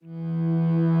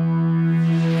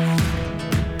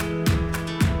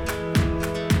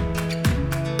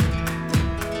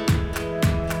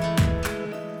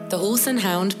and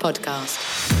Hound Podcast.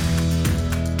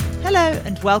 Hello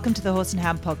and welcome to the Horse and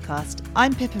Hound Podcast.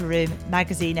 I'm Pippa Roome,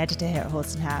 magazine editor here at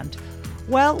Horse and Hound.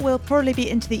 Well, we'll probably be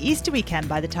into the Easter weekend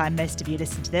by the time most of you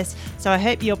listen to this, so I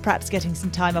hope you're perhaps getting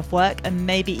some time off work and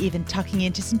maybe even tucking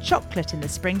into some chocolate in the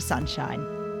spring sunshine.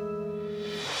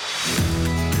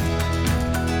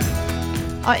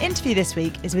 Our interview this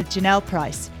week is with Jonelle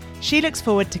Price. She looks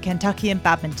forward to Kentucky and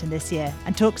Badminton this year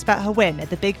and talks about her win at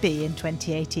the Big B in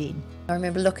 2018. I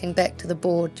remember looking back to the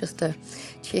board just to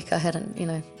check I hadn't,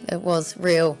 it was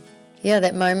real. Yeah,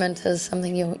 that moment is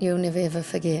something you'll never ever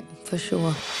forget, for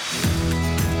sure.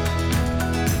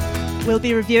 We'll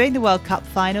be reviewing the World Cup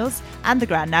finals and the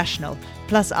Grand National.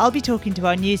 Plus, I'll be talking to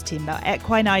our news team about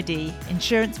equine ID,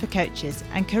 insurance for coaches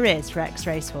and careers for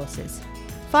ex-racehorses.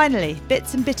 Finally,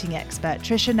 bits and bitting expert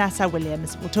Tricia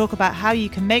Nassau-WIlliams will talk about how you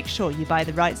can make sure you buy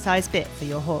the right size bit for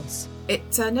your horse.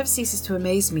 It never ceases to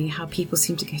amaze me how people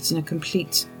seem to get in a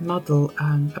complete muddle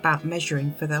about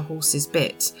measuring for their horse's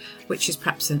bit, which is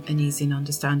perhaps an easy and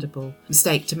understandable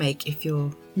mistake to make if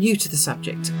you're new to the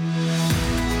subject.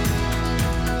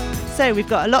 So we've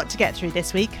got a lot to get through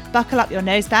this week. Buckle up your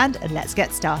noseband and let's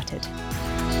get started.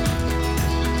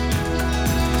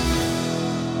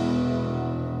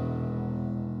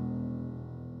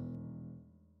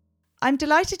 I'm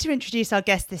delighted to introduce our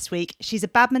guest this week. She's a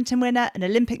badminton winner, an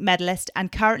Olympic medalist,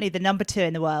 and currently the number 2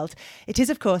 in the world. It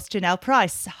is, of course, Jonelle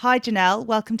Price. Hi, Jonelle.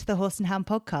 Welcome to the Horse and Hound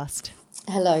Podcast.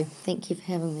 Hello. Thank you for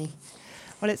having me.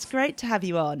 Well, it's great to have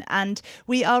you on. And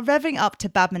we are revving up to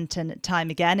badminton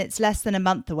time again. It's less than a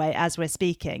month away as we're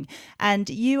speaking. And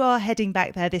you are heading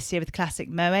back there this year with Classic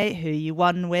Moe, who you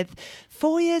won with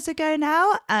 4 years ago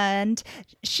now. And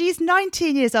she's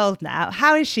 19 years old now.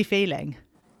 How is she feeling?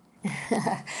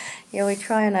 Yeah, we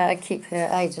try and keep her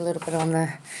age a little bit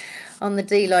on the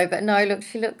D-low, but no, look,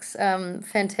 she looks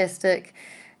fantastic.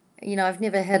 I've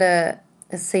never had a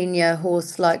senior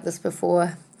horse like this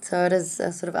before, so it is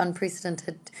sort of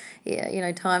unprecedented,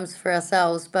 times for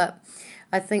ourselves. But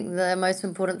I think the most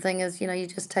important thing is, you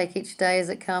just take each day as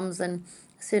it comes, and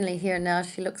certainly here and now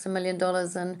she looks $1 million,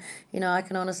 and I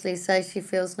can honestly say she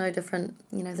feels no different,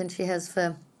 than she has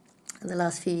for the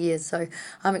last few years. So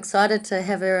I'm excited to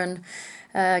have her in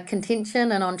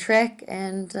contention and on track,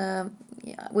 and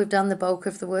we've done the bulk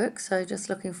of the work, so just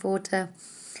looking forward to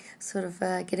sort of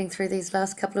getting through these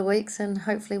last couple of weeks, and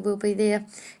hopefully we'll be there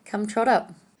come trot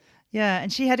up. Yeah,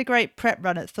 and she had a great prep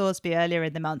run at Thorsby earlier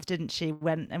in the month, didn't she?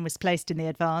 Went and was placed in the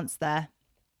advance there.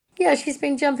 Yeah, she's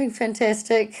been jumping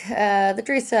fantastic. The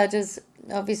dressage is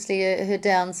obviously her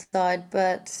downside,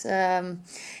 but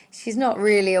she's not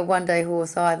really a one-day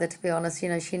horse either, to be honest.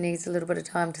 She needs a little bit of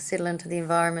time to settle into the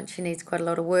environment. She needs quite a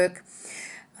lot of work.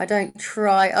 I don't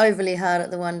try overly hard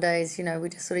at the one-days. We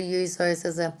just sort of use those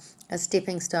as a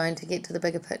stepping stone to get to the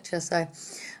bigger picture. So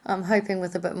I'm hoping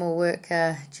with a bit more work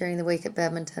during the week at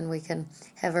Badminton, we can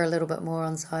have her a little bit more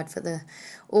on side for the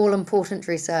all-important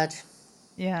dressage.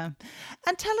 Yeah.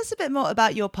 And tell us a bit more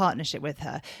about your partnership with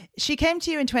her. She came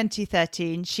to you in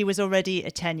 2013. She was already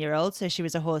a 10-year-old, so she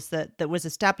was a horse that was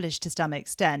established to some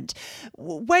extent.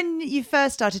 When you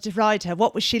first started to ride her,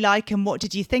 what was she like and what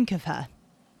did you think of her?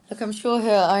 Look, I'm sure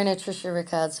her owner, Tricia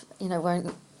Rickards,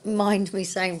 won't mind me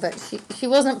saying, but she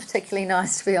wasn't particularly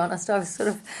nice, to be honest. I was sort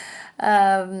of...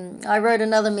 I rode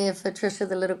another mare for Tricia,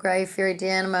 the little grey Fairy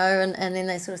Dynamo, and then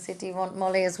they sort of said, do you want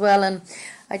Molly as well? And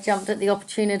I jumped at the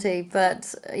opportunity,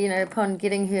 but, upon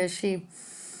getting her, she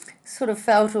sort of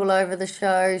felt all over the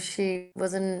show. She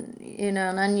was an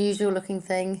unusual looking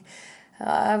thing.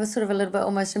 I was sort of a little bit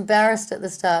almost embarrassed at the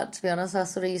start, to be honest. I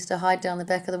sort of used to hide down the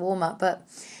back of the warm-up, but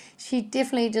she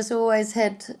definitely just always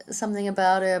had something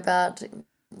about her, about,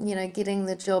 getting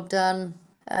the job done.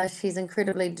 She's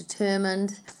incredibly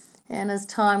determined. And as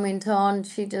time went on,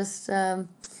 she just,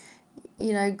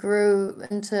 grew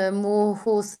into more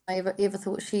horse than I ever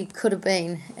thought she could have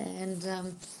been. And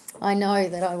I know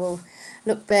that I will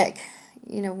look back,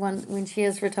 when she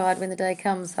is retired, when the day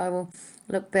comes, I will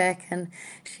look back and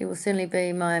she will certainly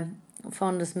be my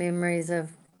fondest memories of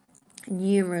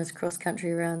numerous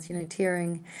cross-country rounds,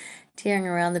 tearing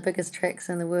around the biggest tracks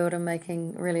in the world and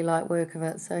making really light work of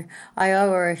it. So I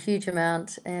owe her a huge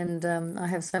amount, and I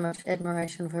have so much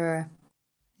admiration for her.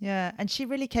 Yeah, and she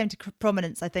really came to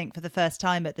prominence, I think, for the first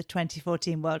time at the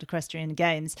 2014 World Equestrian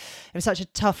Games. It was such a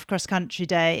tough cross-country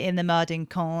day in the Mardin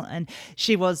Camp, and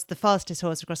she was the fastest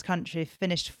horse across country,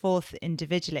 finished 4th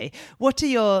individually. What are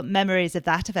your memories of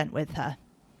that event with her?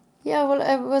 Yeah, well,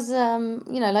 it was,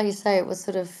 like you say, it was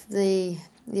sort of the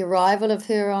arrival of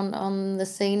her on the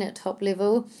scene at top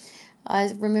level.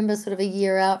 I remember sort of a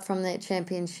year out from that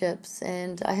championships,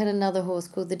 and I had another horse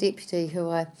called the Deputy who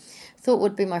I thought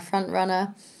would be my front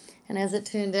runner. And as it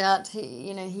turned out,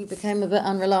 he became a bit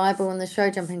unreliable in the show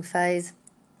jumping phase.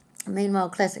 Meanwhile,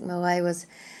 Classic Moe was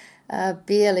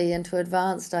barely into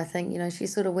advanced, I think. She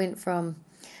sort of went from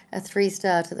a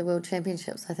 3-star to the World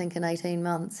Championships, I think, in 18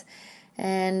 months.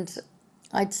 And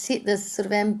I'd set this sort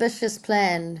of ambitious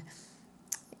plan,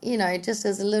 just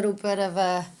as a little bit of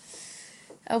a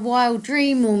wild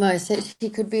dream almost, that she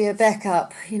could be a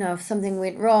backup, if something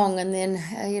went wrong. And then,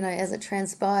 as it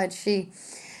transpired, she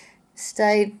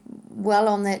stayed well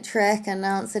on that track and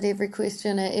answered every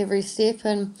question at every step.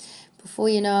 And before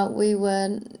you know it, we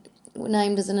were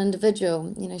named as an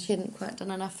individual. She hadn't quite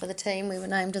done enough for the team. We were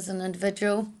named as an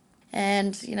individual.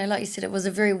 And, like you said, it was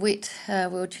a very wet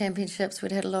World Championships.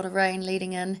 We'd had a lot of rain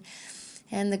leading in,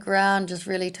 and the ground just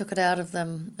really took it out of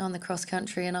them on the cross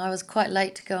country. And I was quite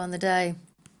late to go on the day.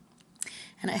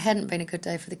 And it hadn't been a good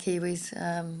day for the Kiwis.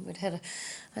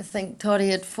 I think Toddy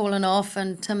had fallen off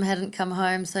and Tim hadn't come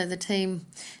home, so the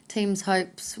team's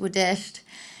hopes were dashed.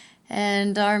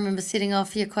 And I remember setting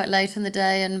off here quite late in the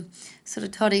day, and sort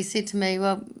of Toddy said to me,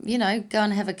 well, go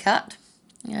and have a cut.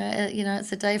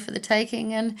 It's a day for the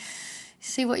taking, and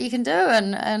see what you can do.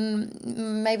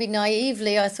 And maybe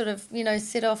naively, I sort of,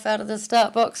 set off out of the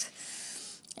start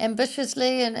box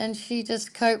ambitiously, and she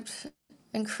just coped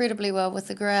incredibly well with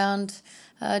the ground,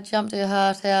 jumped her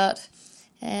heart out.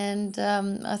 And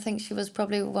I think she was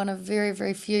probably one of very,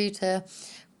 very few to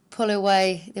pull her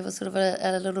way. There was sort of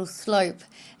a little slope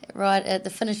right at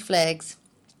the finish flags,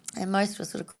 and most were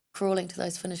sort of crawling to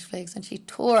those finish flags, and she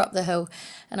tore up the hill.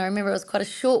 And I remember it was quite a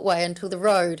short way until the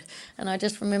road, and I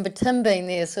just remember Tim being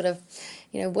there sort of,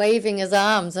 waving his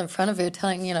arms in front of her,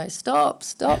 telling, stop,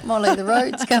 Molly, the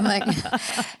road's coming.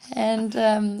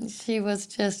 And she was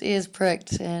just ears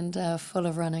pricked and full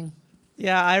of running.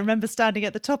 Yeah, I remember standing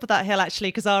at the top of that hill, actually,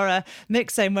 because our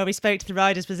mix zone where we spoke to the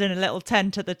riders was in a little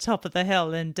tent at the top of the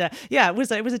hill. And it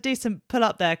was a decent pull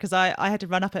up there, because I had to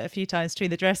run up it a few times between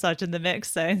the dressage and the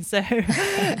mix zone. So,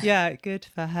 yeah, good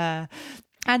for her.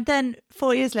 And then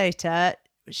 4 years later,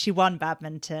 she won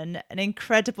badminton, an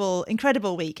incredible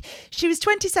week. She was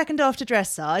 22nd after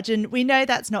dressage, and we know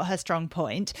that's not her strong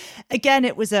point. Again,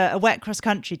 it was a wet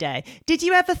cross-country day. Did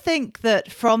you ever think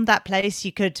that from that place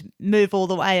you could move all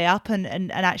the way up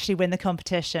and actually win the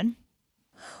competition?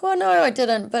 Well, no, I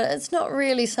didn't, but it's not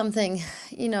really something,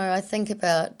 I think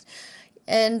about.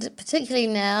 And particularly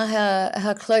now,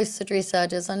 how close the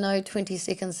dressage is. I know 20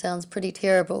 seconds sounds pretty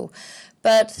terrible,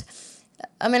 but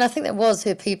I think that was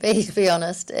her PB, to be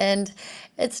honest. And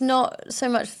it's not so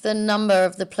much the number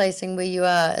of the placing where you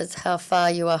are as how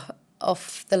far you are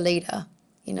off the leader.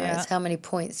 It's how many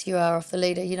points you are off the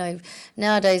leader.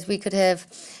 Nowadays we could have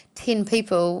 10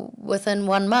 people within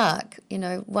one mark.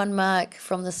 One mark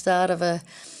from the start of an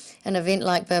event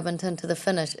like badminton to the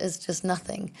finish is just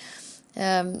nothing.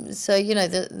 So,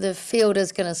 the field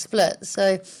is going to split.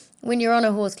 So when you're on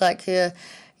a horse like her,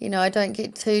 I don't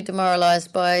get too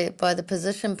demoralised by the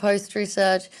position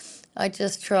post-dressage. I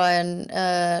just try and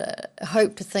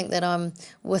hope to think that I'm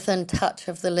within touch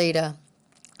of the leader.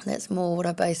 That's more what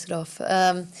I base it off.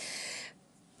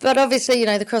 But obviously,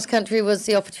 the cross-country was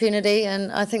the opportunity,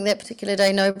 and I think that particular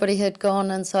day nobody had gone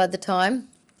inside the time.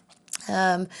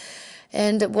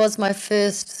 And it was my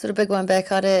first sort of big one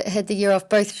back. I'd had the year off.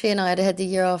 Both she and I had the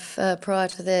year off prior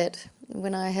to that,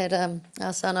 when I had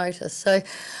our son Otis. So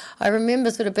I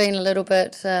remember sort of being a little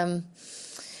bit, and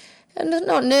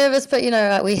not nervous, but,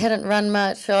 we hadn't run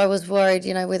much. I was worried,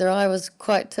 whether I was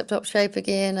quite tip-top shape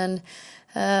again. And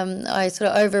I sort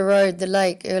of overrode the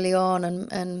lake early on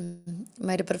and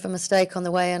made a bit of a mistake on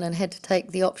the way in and had to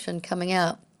take the option coming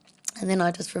out. And then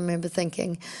I just remember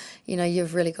thinking,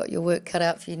 you've really got your work cut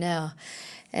out for you now.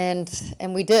 And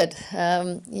we did,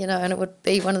 and it would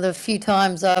be one of the few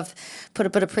times I've put a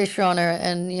bit of pressure on her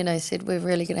and, said, we're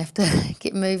really going to have to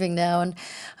get moving now. And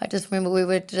I just remember we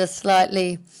were just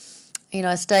slightly,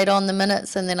 I stayed on the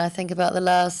minutes, and then I think about the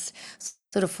last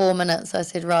sort of 4 minutes, I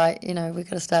said, right, we've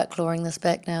got to start clawing this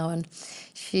back now. And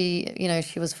she,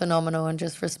 she was phenomenal and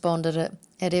just responded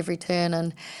at every turn.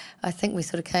 And I think we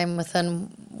sort of came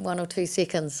within 1 or 2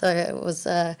 seconds. So it was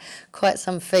quite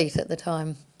some feat at the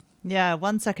time. Yeah,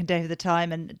 1 second over the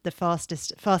time, and the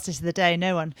fastest of the day.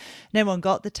 No one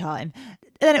got the time.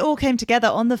 And then it all came together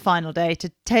on the final day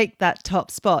to take that top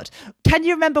spot. Can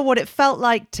you remember what it felt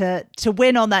like to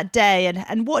win on that day,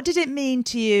 and what did it mean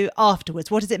to you afterwards?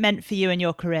 What has it meant for you in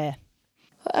your career?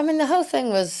 The whole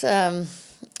thing was,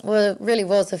 it really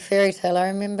was a fairy tale. I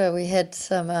remember we had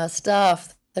some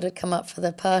staff that had come up for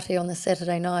the party on the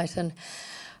Saturday night, and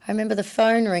I remember the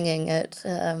phone ringing at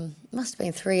must have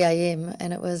been 3 a.m,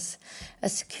 and it was a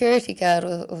security guard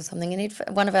or something, and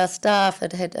one of our staff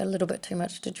had a little bit too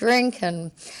much to drink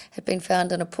and had been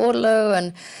found in a portaloo,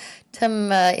 and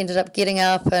Tim ended up getting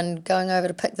up and going over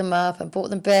to pick them up and brought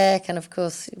them back, and of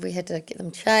course we had to get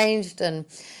them changed and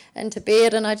into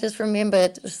bed, and I just remember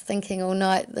just thinking all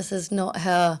night, this is not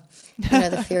how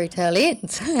the fairy tale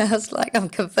ends. I was like, I'm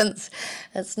convinced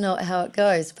it's not how it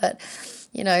goes. But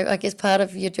I guess part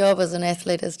of your job as an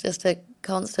athlete is just to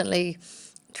constantly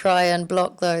try and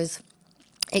block those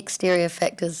exterior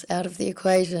factors out of the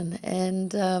equation.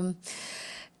 And,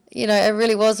 it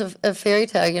really was a fairy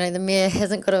tale. The mare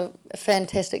hasn't got a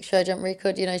fantastic show jump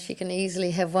record. She can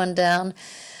easily have one down.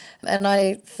 And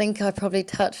I think I probably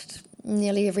touched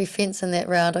nearly every fence in that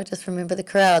round. I just remember the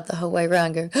crowd the whole way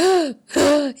round going,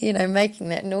 making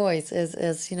that noise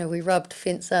as we rubbed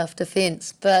fence after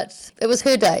fence. But it was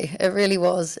her day, it really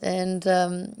was. And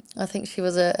I think she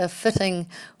was a fitting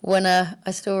winner.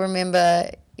 I still remember,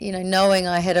 knowing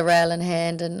I had a rail in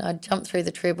hand and I jumped through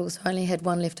the treble, so I only had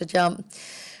one left to jump.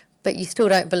 But you still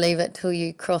don't believe it till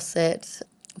you cross that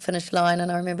finish line.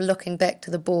 And I remember looking back to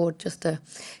the board just to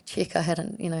check I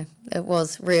hadn't, it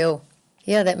was real.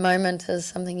 Yeah, that moment is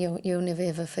something you'll never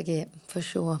ever forget, for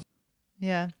sure.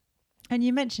 Yeah. And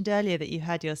you mentioned earlier that you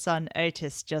had your son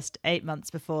Otis just 8 months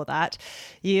before that.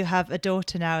 You have a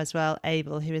daughter now as well,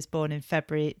 Abel, who was born in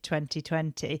February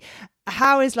 2020.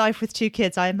 How is life with 2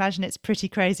 kids? I imagine it's pretty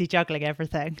crazy juggling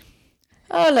everything.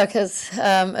 Oh, look, it's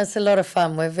a lot of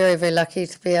fun. We're very, very lucky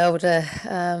to be able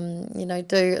to,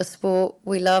 do a sport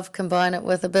we love, combine it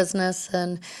with a business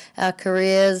and our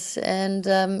careers, and,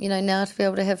 now to be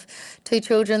able to have 2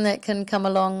 children that can come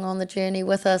along on the journey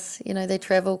with us. They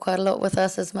travel quite a lot with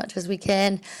us as much as we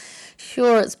can.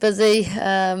 Sure, it's busy.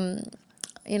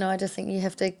 I just think you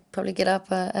have to probably get up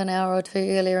an hour or 2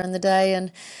 earlier in the day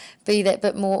and be that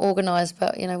bit more organised.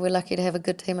 But, we're lucky to have a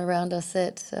good team around us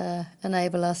that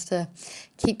enable us to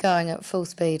keep going at full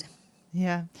speed.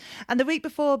 Yeah. And the week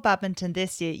before Badminton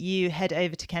this year, you head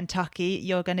over to Kentucky.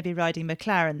 You're going to be riding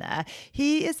McLaren there.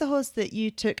 He is the horse that you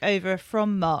took over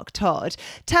from Mark Todd.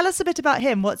 Tell us a bit about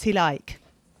him. What's he like?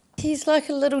 He's like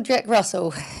a little Jack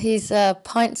Russell. He's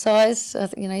pint sized. I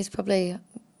think, he's probably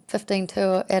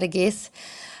 15'2" at a guess.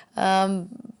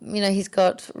 He's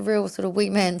got real sort of wee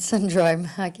man syndrome,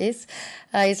 I guess.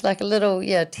 He's like a little,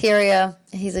 terrier.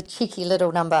 He's a cheeky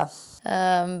little number.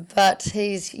 But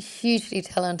he's hugely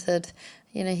talented.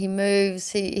 He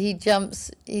moves, he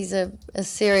jumps. He's a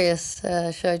serious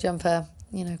show jumper,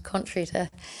 contrary to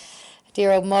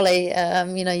dear old Molly.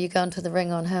 You go into the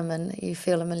ring on him and you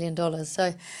feel $1 million.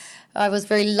 So I was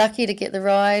very lucky to get the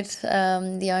ride.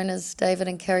 The owners, David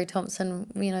and Kerry Thompson,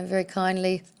 very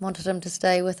kindly wanted him to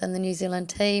stay within the New Zealand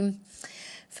team.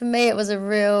 For me, it was a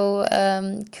real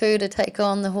coup to take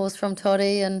on the horse from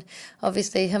Toddy, and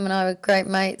obviously him and I were great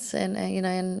mates, and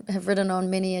and have ridden on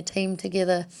many a team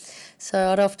together. So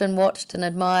I'd often watched and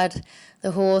admired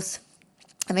the horse.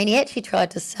 I mean, he actually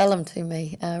tried to sell him to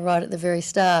me right at the very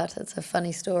start. It's a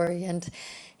funny story, and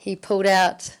he pulled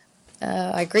out.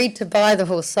 I agreed to buy the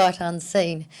horse sight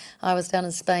unseen. I was down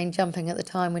in Spain jumping at the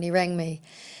time when he rang me.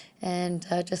 And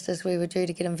just as we were due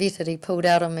to get him vetted, he pulled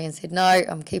out on me and said, no,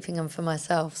 I'm keeping him for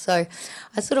myself. So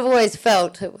I sort of always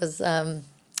felt it was, sort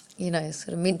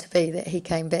of meant to be that he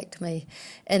came back to me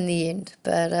in the end.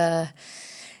 But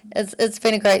it's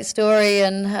been a great story,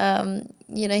 and,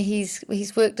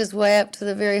 he's worked his way up to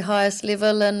the very highest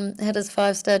level and had his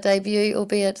 5-star debut,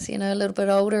 albeit, a little bit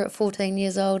older at 14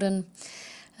 years old in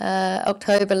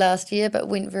October last year, but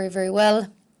went very, very well.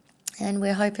 And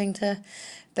we're hoping to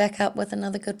back up with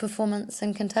another good performance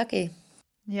in Kentucky.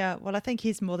 Yeah, well, I think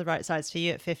he's more the right size for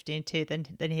you at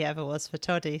 15'2" than he ever was for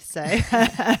Toddy. So,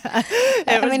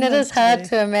 it is hard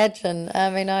to imagine. I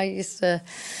mean, I used to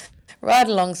ride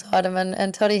alongside him,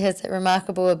 and Toddy has that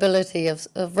remarkable ability of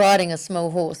riding a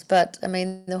small horse. But, I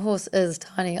mean, the horse is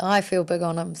tiny. I feel big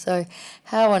on him. So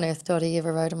how on earth Toddy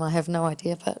ever rode him, I have no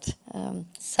idea. But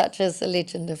such is the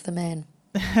legend of the man.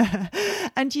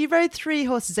 And you rode 3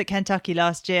 horses at Kentucky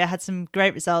last year, had some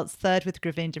great results, 3rd with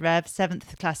Gravine de Rev, 7th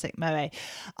with Classic Moe.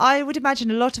 I would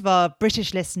imagine a lot of our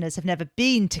British listeners have never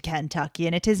been to Kentucky,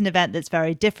 and it is an event that's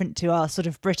very different to our sort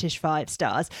of British 5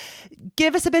 stars.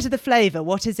 Give us a bit of the flavour.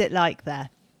 What is it like there?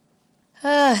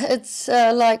 It's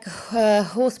like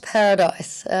horse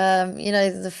paradise.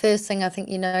 The first thing I think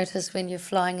you notice when you're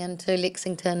flying into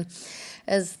Lexington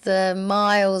is the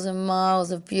miles and miles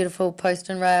of beautiful post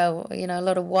and rail, a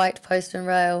lot of white post and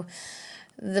rail.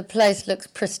 The place looks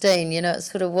pristine, it's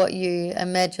sort of what you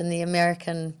imagine the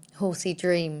American horsey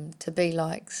dream to be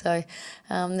like. So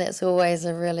that's always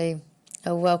a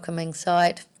welcoming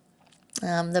sight.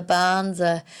 The barns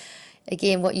are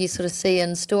again, what you sort of see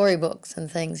in storybooks and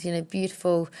things,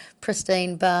 beautiful,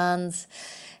 pristine barns.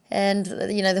 And,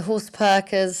 the horse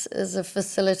park is a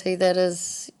facility that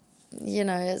is,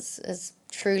 is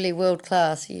truly world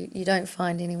class. You don't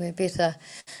find anywhere better.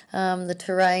 The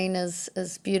terrain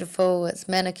is beautiful, it's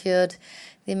manicured.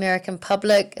 The American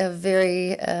public are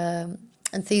very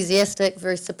enthusiastic,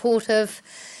 very supportive.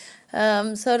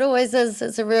 So it always is.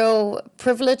 It's a real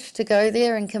privilege to go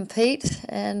there and compete.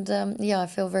 And I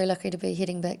feel very lucky to be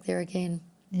heading back there again.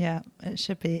 Yeah, it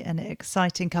should be an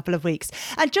exciting couple of weeks.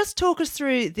 And just talk us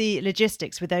through the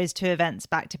logistics with those two events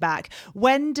back to back.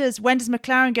 When does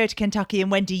McLaren go to Kentucky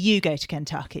and when do you go to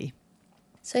Kentucky?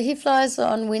 So he flies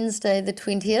on Wednesday the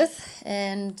 20th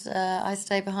and I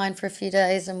stay behind for a few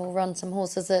days and we'll run some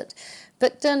horses at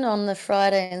Bicton on the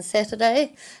Friday and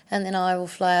Saturday, and then I will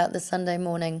fly out the Sunday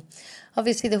morning.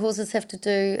 Obviously the horses have to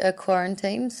do a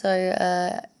quarantine, so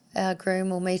our groom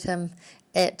will meet him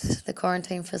at the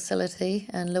quarantine facility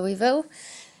in Louisville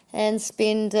and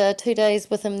spend 2 days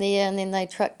with him there, and then they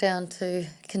truck down to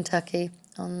Kentucky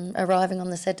arriving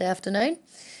on the Saturday afternoon,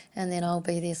 and then I'll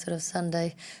be there sort of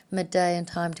Sunday midday in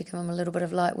time to give him a little bit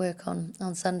of light work on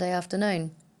Sunday afternoon.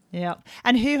 Yeah.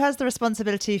 And who has the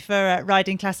responsibility for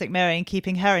riding Classic Mary and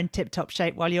keeping her in tip-top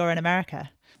shape while you're in America?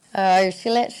 Oh,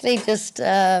 she'll actually just,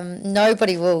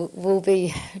 nobody will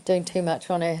be doing too much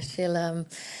on her. She'll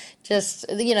just,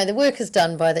 the work is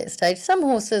done by that stage. Some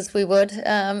horses we would.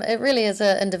 It really is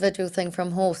an individual thing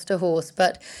from horse to horse.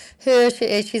 But her,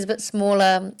 she's a bit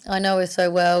smaller. I know her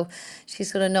so well.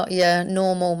 She's sort of not your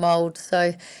normal mould.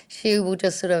 So she will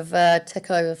just sort of tick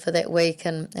over for that week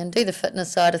and do the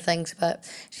fitness side of things. But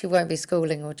she won't be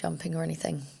schooling or jumping or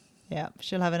anything. Yeah,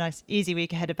 she'll have a nice, easy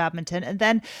week ahead of badminton. And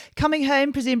then coming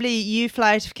home, presumably you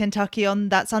fly out of Kentucky on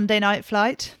that Sunday night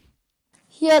flight?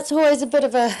 Yeah, it's always a bit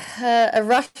of a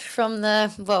rush from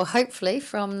hopefully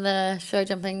from the show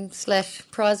jumping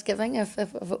 / prize giving if it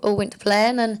all went to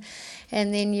plan.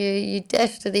 And then you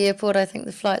dash to the airport. I think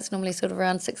the flight's normally sort of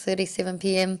around 6:30, 7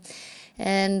 p.m.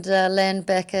 and land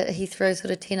back at Heathrow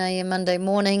sort of 10 a.m. Monday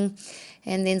morning.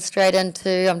 And then straight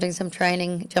into, I'm doing some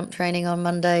jump training on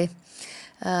Monday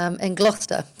in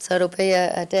Gloucester. So it'll be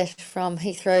a dash from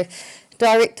Heathrow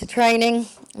direct to training,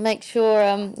 make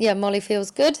sure Molly feels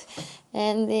good,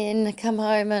 and then come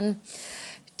home and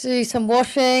do some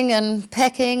washing and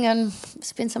packing and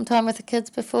spend some time with the kids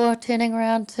before turning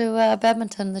around to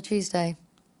badminton the Tuesday.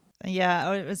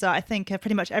 Yeah, it was. I think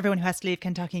pretty much everyone who has to leave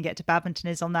Kentucky and get to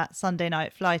badminton is on that Sunday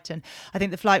night flight. And I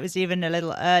think the flight was even a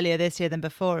little earlier this year than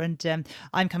before. And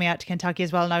I'm coming out to Kentucky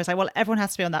as well. And I was like, well, everyone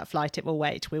has to be on that flight. It will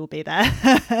wait. We will be there.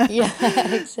 Yeah,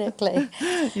 exactly.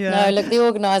 Yeah. No, look, the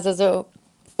organisers are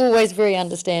always very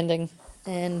understanding.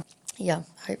 And yeah,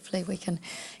 hopefully we can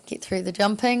get through the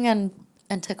jumping and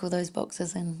tick all those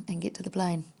boxes and get to the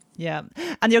plane. Yeah.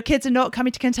 And your kids are not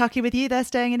coming to Kentucky with you. They're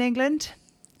staying in England?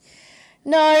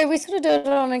 No, we sort of do it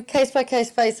on a case-by-case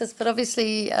basis, but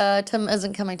obviously Tim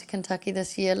isn't coming to Kentucky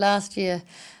this year. Last year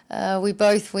we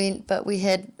both went, but we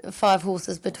had 5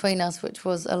 horses between us, which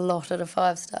was a lot at a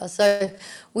 5-star. So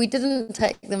we didn't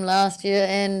take them last year,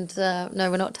 and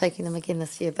no, we're not taking them again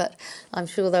this year, but I'm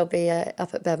sure they'll be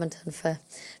up at badminton for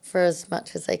as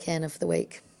much as they can of the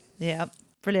week. Yeah.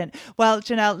 Brilliant. Well,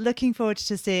 Jonelle, looking forward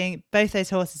to seeing both those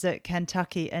horses at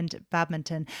Kentucky and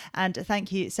badminton. And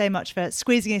thank you so much for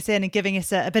squeezing us in and giving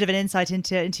us a bit of an insight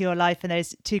into your life and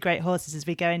those 2 great horses as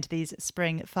we go into these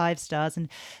spring 5-stars. And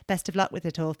best of luck with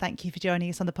it all. Thank you for joining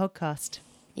us on the podcast.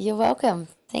 You're welcome.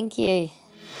 Thank you.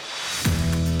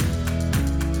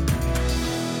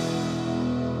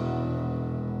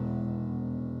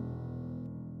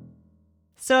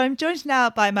 So I'm joined now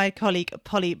by my colleague,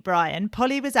 Polly Bryan.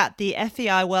 Polly was at the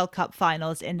FEI World Cup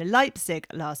finals in Leipzig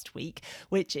last week,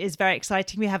 which is very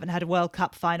exciting. We haven't had a World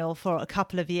Cup final for a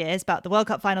couple of years, but the World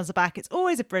Cup finals are back. It's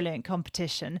always a brilliant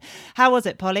competition. How was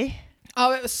it, Polly?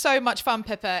 Oh, it was so much fun,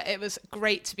 Pippa. It was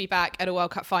great to be back at a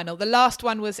World Cup final. The last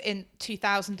one was in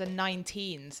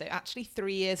 2019, so actually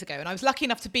 3 years ago. And I was lucky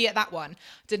enough to be at that one.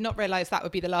 Did not realise that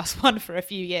would be the last one for a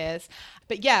few years.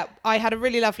 But yeah, I had a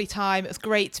really lovely time. It was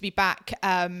great to be back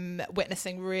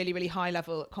witnessing really, really high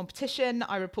level competition.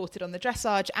 I reported on the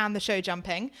dressage and the show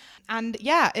jumping. And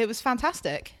yeah, it was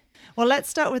fantastic. Well, let's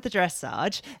start with the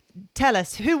dressage. Tell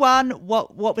us, who won?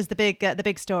 What was the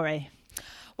big story?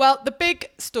 Well, the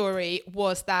big story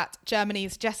was that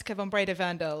Germany's Jessica von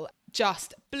Breda-Werndl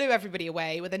just blew everybody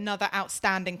away with another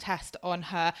outstanding test on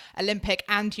her Olympic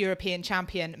and European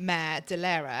champion mare,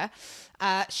 Delera.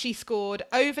 She scored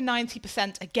over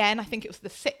 90% again. I think it was the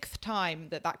 6th time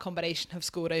that combination have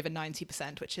scored over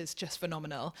 90%, which is just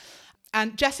phenomenal.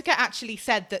 And Jessica actually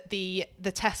said that the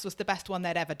test was the best one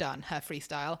they'd ever done, her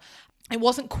freestyle. It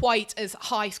wasn't quite as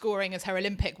high scoring as her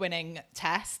Olympic winning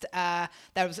test. It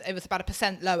was about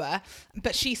 1% lower,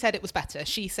 but she said it was better.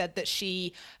 She said that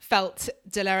she felt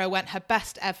Dalera went her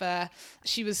best ever.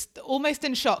 She was almost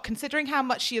in shock, considering how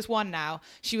much she has won now.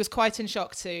 She was quite in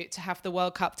shock to have the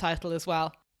World Cup title as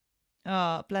well.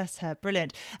 Oh, bless her.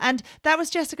 Brilliant. And that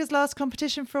was Jessica's last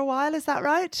competition for a while, is that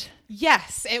right?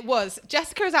 Yes, it was.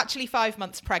 Jessica is actually 5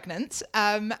 months pregnant,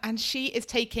 and she is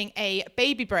taking a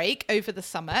baby break over the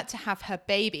summer to have her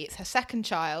baby. It's her second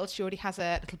child. She already has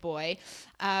a little boy,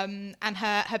 and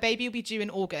her baby will be due in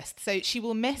August. So she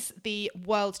will miss the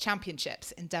World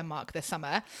Championships in Denmark this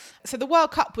summer. So the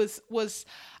World Cup was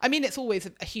I mean, it's always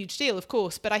a huge deal, of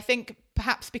course, but I think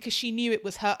perhaps because she knew it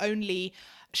was her only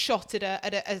shot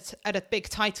at a big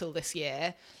title this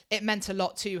year, it meant a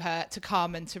lot to her to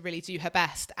come and to really do her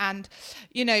best. And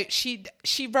you know, she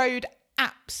rode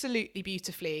absolutely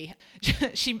beautifully.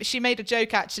 She made a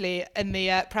joke actually in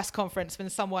the press conference when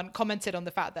someone commented on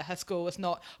the fact that her score was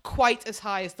not quite as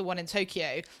high as the one in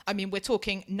Tokyo. I mean, we're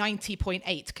talking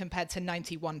 90.8 compared to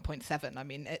 91.7. I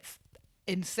mean, it's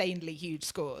insanely huge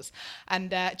scores. And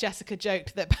Jessica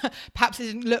joked that perhaps it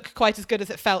didn't look quite as good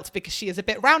as it felt because she is a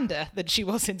bit rounder than she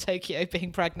was in Tokyo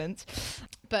being pregnant.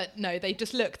 But no, they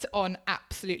just looked on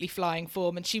absolutely flying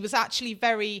form. And she was actually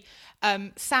very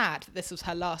sad that this was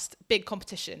her last big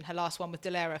competition, her last one with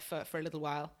Dalera for a little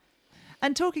while.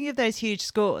 And talking of those huge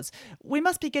scores, we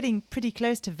must be getting pretty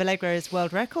close to Vallegro's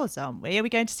world records, aren't we? Are we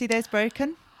going to see those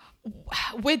broken?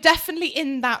 We're definitely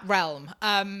in that realm.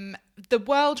 The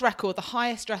world record, the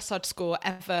highest dressage score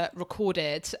ever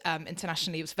recorded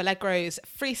internationally, was Vallegro's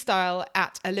freestyle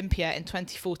at Olympia in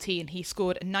 2014. He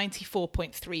scored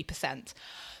 94.3%.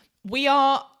 We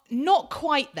are not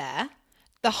quite there.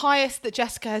 The highest that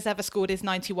Jessica has ever scored is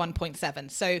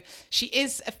 91.7. So she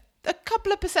is a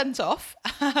couple of percent off.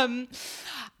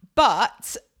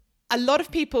 But a lot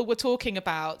of people were talking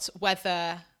about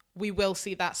whether we will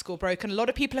see that score broken. A lot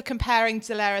of people are comparing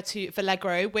Dalera to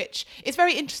Vallegro, which is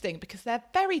very interesting because they're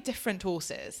very different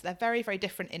horses. They're very, very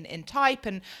different in type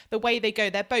and the way they go.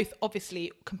 They're both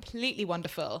obviously completely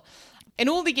wonderful. In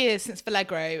all the years since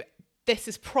Vallegro, this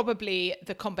is probably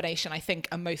the combination I think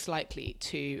are most likely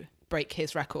to break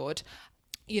his record.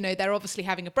 You know, they're obviously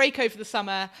having a break over the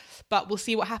summer, but we'll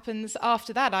see what happens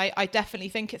after that. I definitely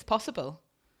think it's possible.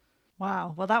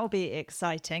 Wow, well, that will be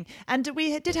exciting. And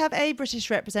we did have a British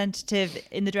representative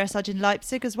in the dressage in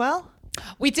Leipzig as well.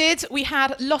 We did. We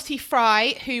had Lottie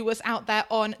Fry, who was out there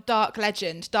on Dark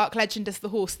Legend. Dark Legend is the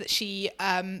horse that she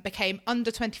became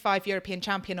under 25 European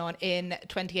champion on in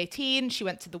 2018. She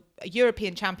went to the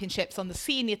European Championships on the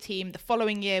senior team the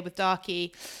following year with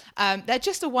Darky. They're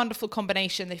just a wonderful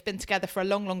combination. They've been together for a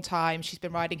long, long time. She's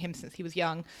been riding him since he was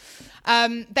young.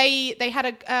 They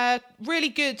had a really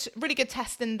good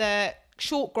test in the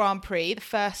short Grand Prix, the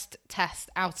first test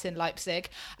out in Leipzig.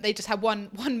 They just had one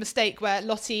mistake where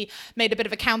Lottie made a bit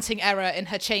of a counting error in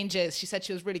her changes. She said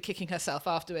she was really kicking herself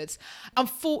afterwards.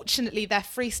 Unfortunately, their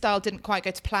freestyle didn't quite go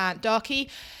to plan.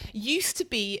 Darky used to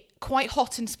be quite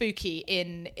hot and spooky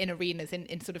in arenas,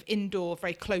 in sort of indoor,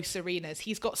 very close arenas.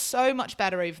 He's got so much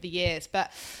better over the years,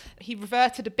 but he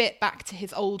reverted a bit back to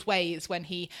his old ways when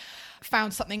he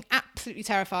found something absolutely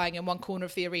terrifying in one corner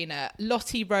of the arena.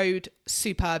 Lottie rode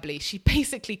superbly. She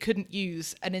basically couldn't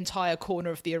use an entire corner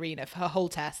of the arena for her whole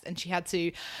test, and she had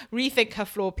to rethink her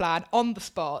floor plan on the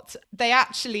spot. They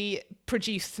actually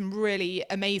produced some really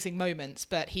amazing moments,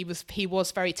 but he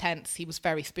was very tense. He was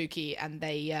very spooky, and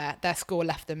their score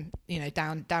left them,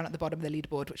 down at the bottom of the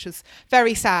leaderboard, which was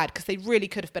very sad because they really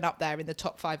could have been up there in the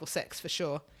top 5 or 6 for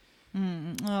sure.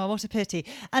 Oh, what a pity.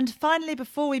 And finally,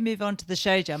 before we move on to the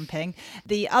show jumping,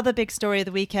 the other big story of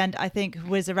the weekend, I think,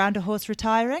 was around a horse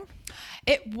retiring.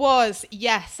 It was,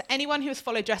 yes. Anyone who has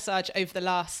followed dressage over the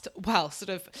last, sort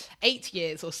of 8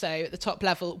 years or so at the top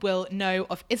level will know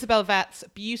of Isabel Vett's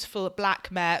beautiful black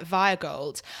mare,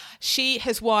 Viagold. She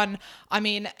has won,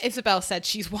 Isabel said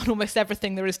she's won almost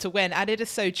everything there is to win, and it is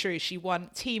so true. She won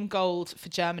team gold for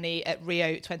Germany at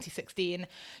Rio 2016.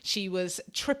 She was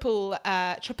triple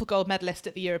gold medalist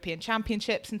at the European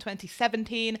Championships in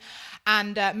 2017.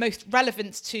 And most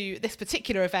relevant to this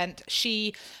particular event,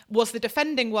 she was the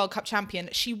defending World Cup champion.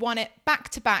 She won it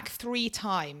back-to-back 3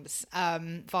 times,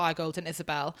 Viagold and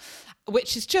Isabel,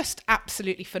 which is just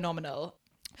absolutely phenomenal.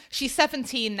 She's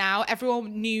 17 now.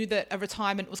 Everyone knew that a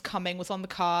retirement was coming, was on the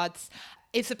cards.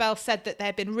 Isabel said that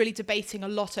they'd been really debating a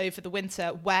lot over the winter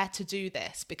where to do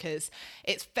this, because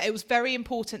it was very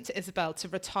important to Isabel to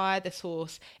retire this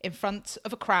horse in front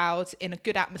of a crowd in a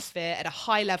good atmosphere at a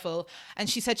high level. And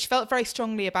she said she felt very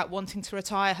strongly about wanting to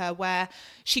retire her where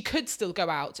she could still go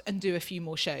out and do a few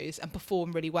more shows and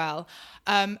perform really well,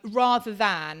 rather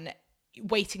than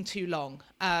waiting too long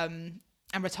and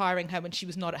retiring her when she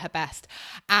was not at her best.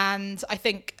 And I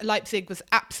think Leipzig was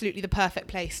absolutely the perfect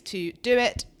place to do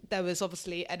it. There was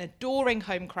obviously an adoring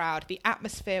home crowd. The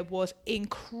atmosphere was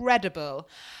incredible.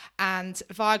 And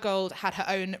Vargold had her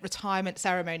own retirement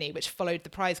ceremony, which followed the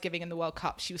prize giving in the World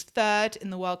Cup. She was third in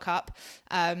the World Cup.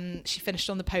 She finished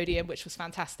on the podium, which was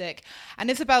fantastic. And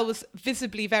Isabel was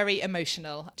visibly very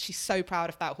emotional. She's so proud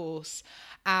of that horse.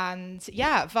 And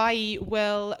yeah, Vai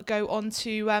will go on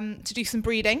to do some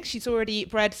breeding. She's already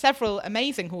bred several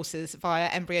amazing horses via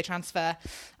embryo transfer.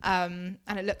 And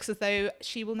it looks as though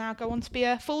she will now go on to be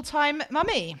a full-time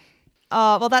mummy.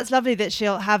 Oh, well, that's lovely that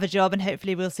she'll have a job, and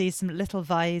hopefully we'll see some little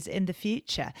Vais in the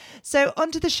future. So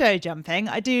onto the show jumping.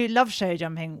 I do love show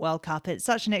jumping World Cup. It's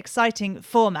such an exciting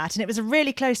format, and it was a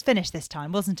really close finish this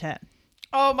time, wasn't it?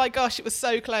 Oh my gosh, it was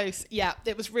so close. Yeah,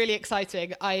 it was really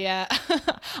exciting. I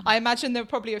imagine there were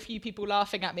probably a few people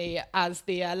laughing at me as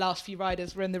the last few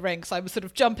riders were in the ring. So I was sort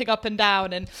of jumping up and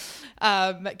down and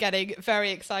getting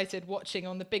very excited watching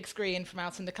on the big screen from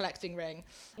out in the collecting ring.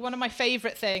 One of my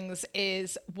favourite things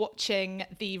is watching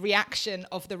the reaction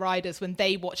of the riders when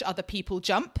they watch other people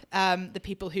jump, the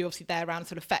people who obviously they're around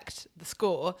sort of affect the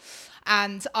score.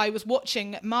 And I was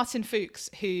watching Martin Fuchs,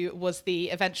 who was the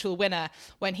eventual winner,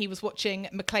 when he was watching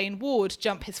McLean Ward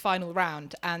jump his final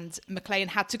round, and McLean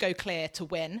had to go clear to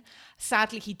win.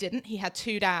 Sadly, he didn't. He had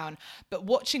 2 down. But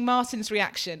watching Martin's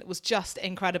reaction was just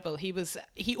incredible.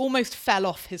 He almost fell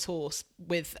off his horse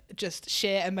with just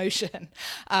sheer emotion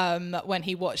when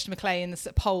he watched McLean's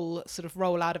pole sort of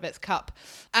roll out of its cup.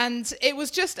 And it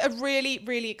was just a really,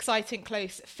 really exciting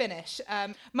close finish.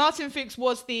 Martin Fuchs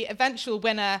was the eventual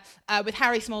winner, with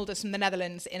Harry Smulders from the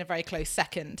Netherlands in a very close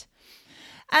second.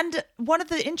 And one of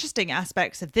the interesting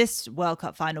aspects of this World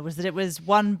Cup final was that it was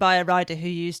won by a rider who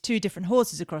used 2 different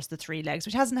horses across the 3 legs,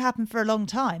 which hasn't happened for a long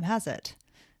time, has it?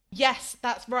 Yes,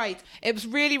 that's right. It was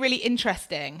really, really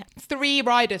interesting. 3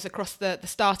 riders across the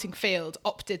starting field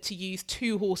opted to use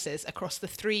 2 horses across the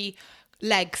 3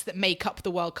 legs that make up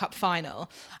the World Cup final.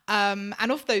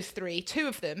 And of those 3, 2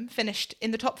 of them finished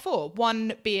in the top 4,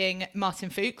 one being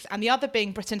Martin Fuchs and the other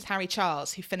being Britain's Harry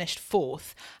Charles, who finished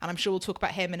 4th. And I'm sure we'll talk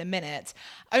about him in a minute.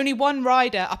 Only one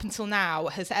rider up until now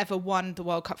has ever won the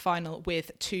World Cup final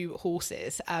with 2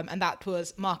 horses, and that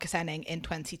was Marcus Enning in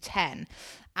 2010.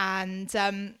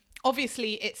 And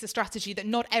obviously, it's a strategy that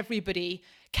not everybody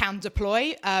can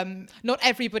deploy. Not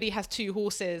everybody has 2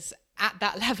 horses at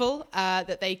that level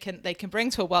that they can bring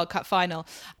to a World Cup final.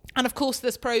 And of course,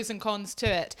 there's pros and cons to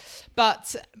it.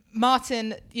 But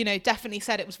Martin, definitely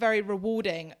said it was very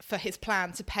rewarding for his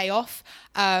plan to pay off.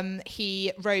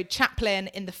 He rode Chaplin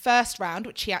in the first round,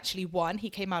 which he actually won. He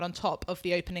came out on top of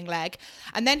the opening leg.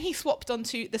 And then he swapped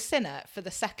onto the Sinner for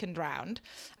the second round.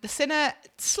 The Sinner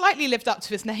slightly lived up to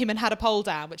his name and had a pole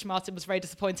down, which Martin was very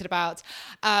disappointed about.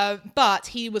 But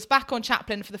he was back on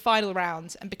Chaplin for the final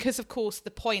round. And because, of course,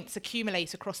 the points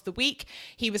accumulate across the week,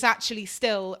 he was actually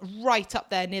still right up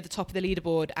there near the top of the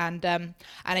leaderboard and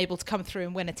able to come through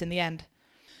and win it in the end.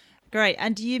 Great.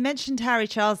 And you mentioned Harry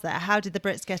Charles there. How did the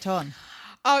Brits get on?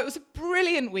 Oh, it was a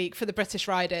brilliant week for the British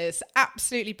riders.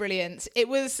 Absolutely brilliant. It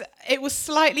was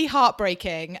slightly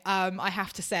heartbreaking, I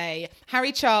have to say.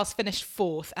 Harry Charles finished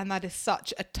 4th, and that is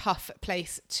such a tough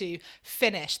place to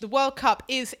finish. The World Cup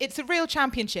it's a real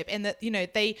championship in that,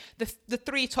 the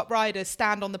 3 top riders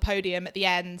stand on the podium at the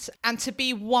end, and to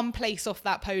be 1 place off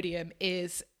that podium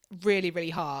is really,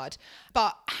 really hard.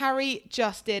 But Harry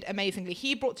just did amazingly.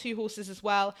 He brought 2 horses as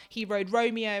well. He rode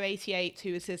Romeo 88,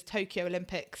 who was his Tokyo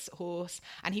Olympics horse,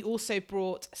 and he also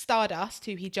brought Stardust,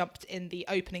 who he jumped in the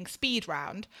opening speed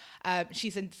round.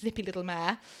 She's a zippy little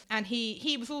mare, and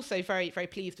he was also very, very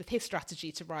pleased with his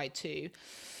strategy to ride too.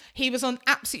 He was on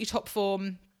absolutely top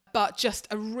form, but just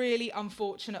a really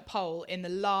unfortunate pole in the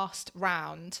last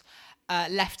round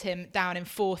left him down in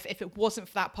 4th. If it wasn't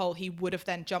for that pole, he would have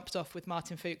then jumped off with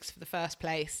Martin Fuchs for the first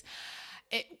place.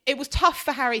 It was tough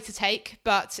for Harry to take,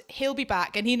 but he'll be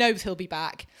back, and he knows he'll be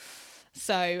back.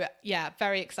 So, yeah,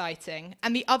 very exciting.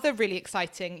 And the other really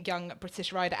exciting young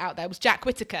British rider out there was Jack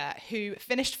Whittaker, who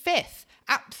finished 5th.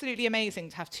 Absolutely amazing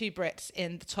to have 2 Brits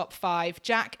in the top 5.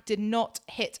 Jack did not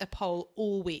hit a pole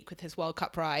all week with his World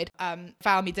Cup ride,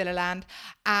 Valmy Dillaland,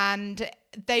 and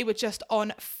they were just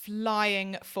on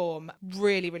flying form.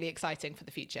 Really, really exciting for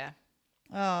the future.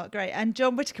 Oh, great. And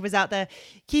John Whittaker was out there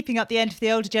keeping up the end of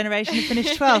the older generation and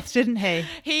finished 12th, didn't he?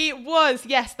 He was.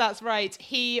 Yes, that's right.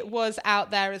 He was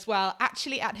out there as well.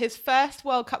 Actually, at his first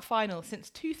World Cup final since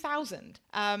 2000.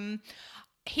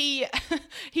 He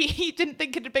didn't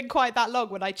think it had been quite that long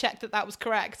when I checked that was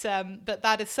correct, but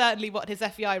that is certainly what his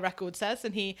FEI record says,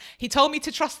 and he told me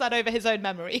to trust that over his own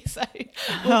memory, so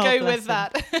we'll go with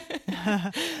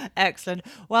that. Excellent.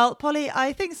 Well, Polly,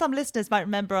 I think some listeners might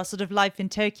remember our sort of Life in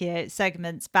Tokyo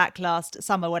segments back last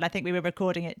summer when I think we were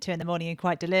recording at 2 a.m. and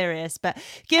quite delirious, but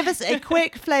give us a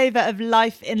quick flavour of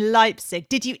life in Leipzig.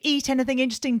 Did you eat anything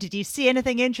interesting? Did you see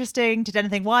anything interesting? Did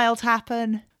anything wild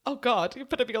happen? Oh God, you're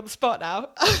putting me on the spot now.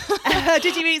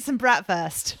 Did you eat some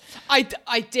bratwurst? I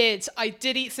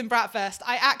did eat some bratwurst.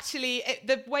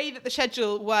 The way that the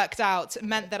schedule worked out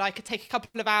meant that I could take a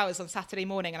couple of hours on Saturday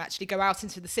morning and actually go out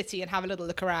into the city and have a little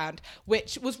look around,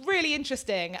 which was really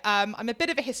interesting. I'm a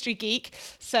bit of a history geek,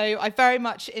 so I very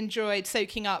much enjoyed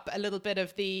soaking up a little bit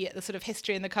of the sort of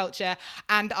history and the culture.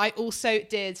 And I also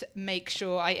did make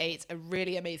sure I ate a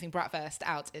really amazing bratwurst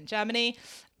out in Germany,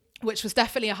 which was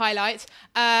definitely a highlight.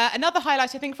 Another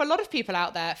highlight, I think, for a lot of people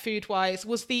out there, food-wise,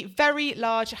 was the very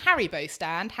large Haribo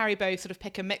stand, Haribo sort of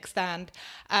pick and mix stand,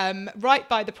 right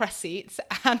by the press seats.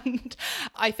 And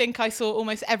I think I saw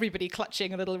almost everybody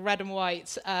clutching a little red and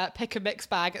white pick and mix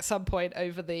bag at some point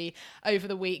over the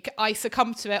week. I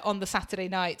succumbed to it on the Saturday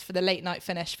night for the late night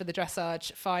finish for the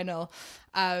dressage final.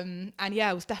 And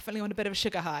yeah, I was definitely on a bit of a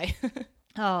sugar high.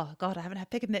 Oh, God, I haven't had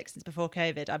pick and mix since before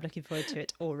COVID. I'm looking forward to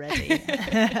it already.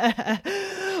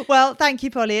 Well, thank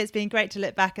you, Polly. It's been great to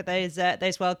look back at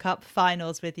those World Cup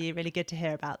finals with you. Really good to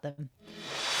hear about them.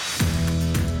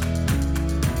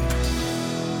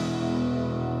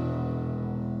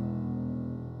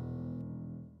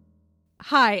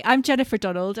 Hi, I'm Jennifer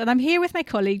Donald, and I'm here with my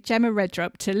colleague Gemma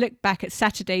Redrup to look back at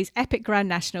Saturday's epic Grand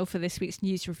National for this week's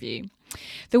news review.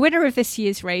 The winner of this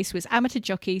year's race was amateur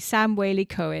jockey Sam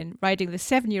Whaley-Cohen, riding the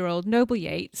 7-year-old Noble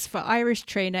Yates for Irish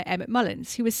trainer Emmett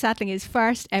Mullins, who was saddling his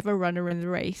first ever runner in the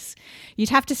race. You'd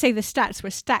have to say the stats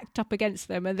were stacked up against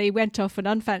them, and they went off an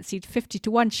unfancied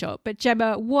 50-1 shot. But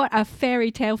Gemma, what a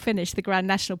fairy tale finish the Grand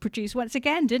National produced once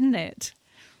again, didn't it?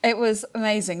 It was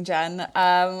amazing, Jen,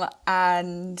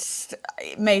 and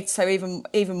it made so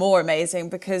even more amazing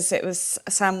because it was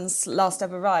Sam's last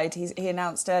ever ride. He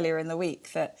announced earlier in the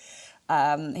week that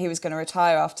he was going to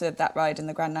retire after that ride in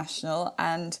the Grand National,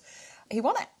 and he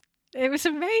won it. It was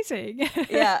amazing.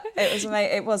 Yeah, it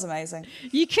was amazing.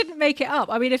 You couldn't make it up.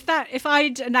 I mean, if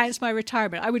I'd announced my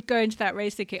retirement, I would go into that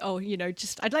race thinking,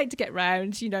 I'd like to get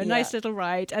round, nice little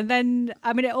ride. And then,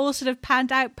 I mean, it all sort of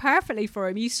panned out perfectly for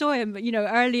him. You saw him,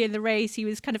 early in the race, he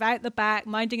was kind of out the back,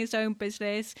 minding his own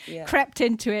business, crept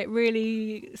into it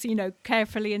really,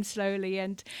 carefully and slowly.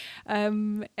 And,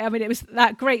 it was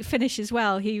that great finish as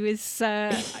well. He was,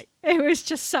 it was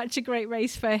just such a great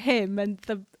race for him, and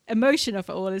the emotion of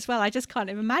it all as well. I just can't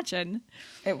even imagine.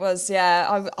 It was,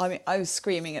 yeah. I was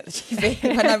screaming at the TV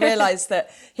when I realised that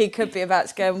he could be about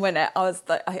to go and win it.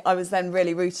 I was then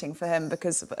really rooting for him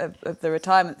because of the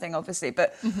retirement thing, obviously,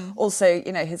 but also,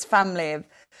 his family have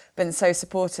been so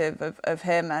supportive of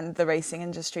him and the racing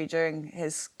industry during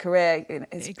his career.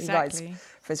 He rides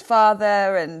for his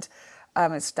father, and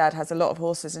his dad has a lot of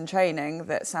horses in training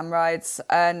that Sam rides,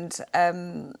 and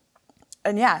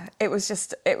yeah, it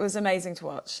was amazing to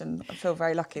watch, and I feel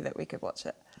very lucky that we could watch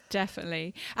it.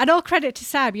 Definitely. And all credit to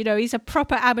Sam, he's a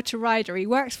proper amateur rider. He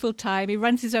works full time, he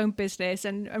runs his own business,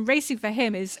 and racing for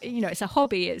him is, it's a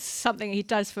hobby. It's something he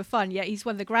does for fun. Yet he's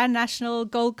won the Grand National,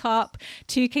 Gold Cup,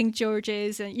 2 King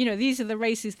Georges, and, these are the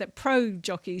races that pro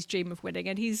jockeys dream of winning,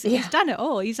 and he's done it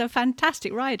all. He's a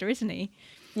fantastic rider, isn't he?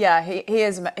 Yeah, he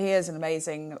is an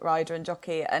amazing rider and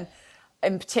jockey, and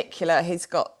in particular, he's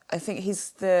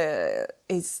the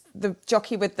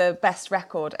jockey with the best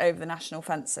record over the national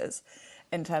fences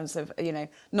in terms of,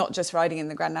 not just riding in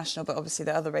the Grand National, but obviously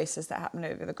the other races that happen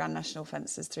over the Grand National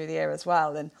fences through the year as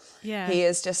well. And he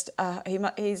is just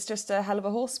he's just a hell of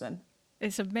a horseman.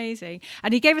 It's amazing.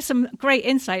 And he gave us some great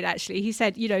insight, actually. He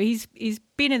said, he's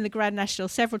been in the Grand National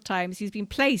several times. He's been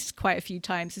placed quite a few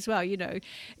times as well.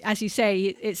 As you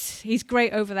say, he's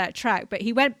great over that track. But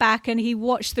he went back and he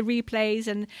watched the replays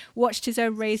and watched his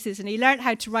own races, and he learned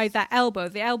how to ride that elbow.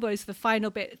 The elbow is the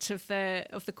final bit of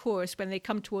the course when they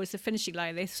come towards the finishing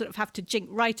line. They sort of have to jink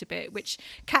right a bit, which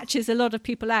catches a lot of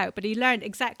people out. But he learned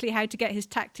exactly how to get his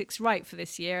tactics right for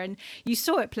this year, and you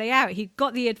saw it play out. He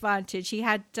got the advantage. He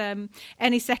had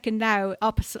Any Second Now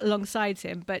up alongside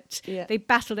him, but they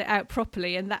battled it out properly.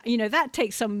 story, and that that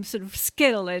takes some sort of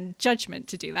skill and judgment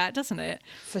to do that, doesn't it?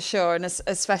 For sure, and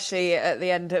especially at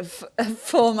the end of a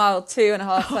 4 mile,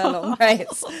 2.5 furlong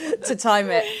race, to time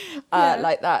it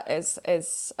like that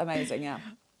is amazing. Yeah.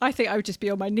 I think I would just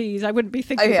be on my knees. I wouldn't be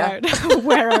thinking about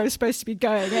where I was supposed to be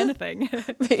going, anything.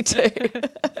 Me too.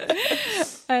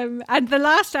 And the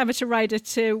last amateur rider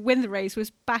to win the race was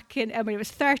back in, it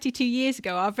was 32 years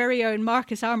ago, our very own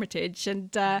Marcus Armitage. And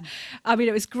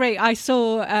it was great. I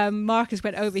saw Marcus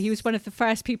went over. He was one of the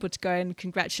first people to go and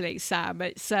congratulate Sam.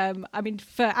 It's,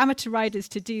 for amateur riders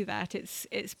to do that,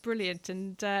 it's brilliant.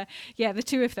 And the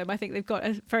two of them, I think they've got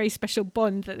a very special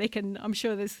bond that they can, I'm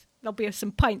sure there'll be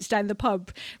some pints down the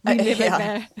pub reliving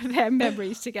their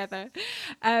memories together.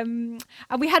 And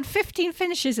we had 15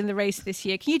 finishes in the race this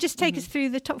year. Can you just take us through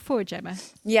the top 4, Gemma?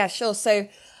 Yeah, sure. So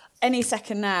Any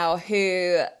Second Now,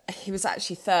 he was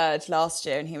actually third last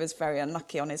year, and he was very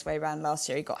unlucky on his way around last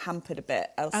year. He got hampered a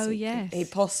bit. He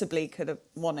possibly could have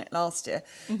won it last year.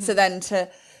 Mm-hmm. So then to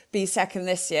be second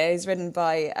this year, he's ridden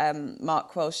by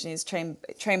Mark Walsh, and he's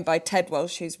trained by Ted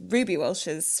Walsh, who's Ruby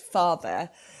Walsh's father.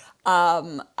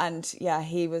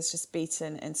 He was just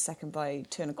beaten in second by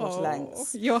 2.25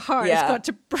 lengths. Your heart has got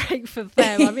to break for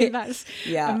them. I mean, that's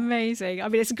amazing. I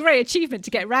mean, it's a great achievement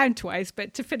to get round twice,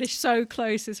 but to finish so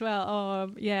close as well.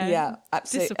 Yeah,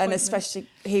 absolutely. And especially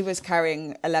he was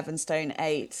carrying 11 stone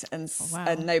 8,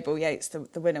 and Noble Yates,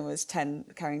 the winner, was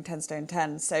carrying 10 stone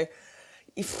 10. So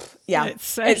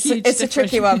it's a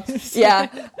tricky one.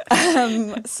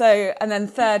 And then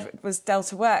third was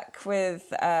Delta Work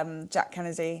with Jack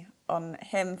Kennedy on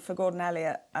him for Gordon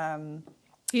Elliott.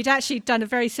 You'd actually done a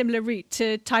very similar route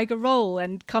to Tiger Roll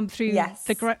and come through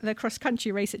the cross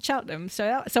country race at Cheltenham, so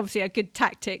that's obviously a good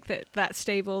tactic that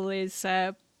stable is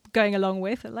going along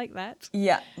with. I like that.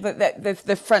 Yeah, but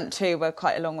the front two were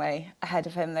quite a long way ahead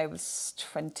of him. They was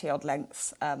 20 odd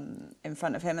lengths in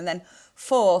front of him. And then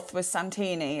fourth was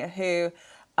Santini, who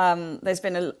there's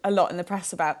been a lot in the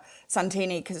press about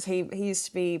Santini, because he used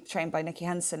to be trained by Nicky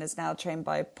Henson, is now trained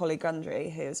by Polly Gundry,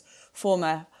 who's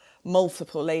former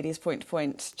multiple ladies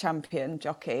point-to-point champion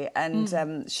jockey. And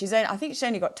I think she's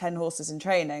only got 10 horses in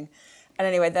training. And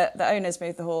anyway, the owners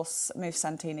moved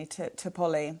Santini to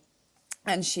Polly.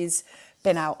 And she's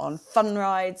been out on fun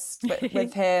rides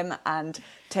with him and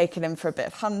taken him for a bit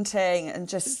of hunting, and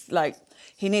just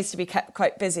he needs to be kept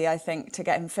quite busy, I think, to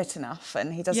get him fit enough.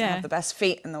 And he doesn't have the best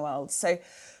feet in the world. So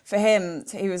for him,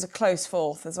 he was a close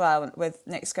fourth as well, with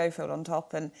Nick Schofield on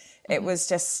top. And it was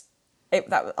just,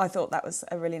 I thought that was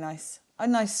a really nice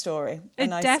story, a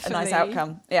nice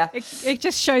outcome. Yeah, it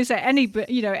just shows that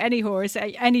any horse,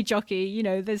 any jockey,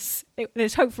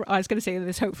 there's hope for. I was going to say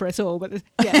there's hope for us all, but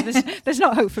there's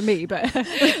not hope for me, but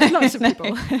lots of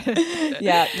people.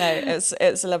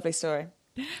 It's a lovely story.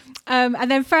 And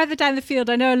then further down the field,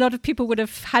 I know a lot of people would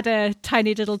have had a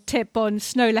tiny little tip on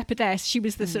Snow Leopardess. She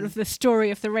was the sort of the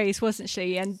story of the race, wasn't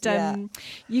she? And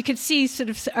you could see sort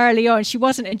of early on she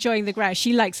wasn't enjoying the ground.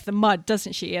 She likes the mud,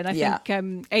 doesn't she? And I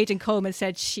think Aidan Coleman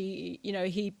said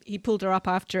he pulled her up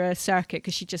after a circuit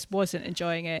because she just wasn't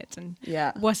enjoying it, and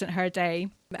wasn't her day.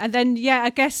 And then, I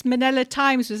guess Manila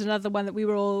Times was another one that we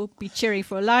will all be cheering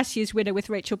for. Last year's winner with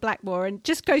Rachel Blackmore, and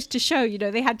just goes to show,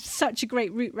 they had such a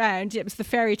great route round. It was the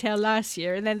fairy tale last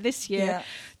year, and then this year,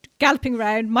 galloping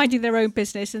round, minding their own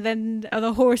business, and then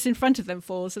the horse in front of them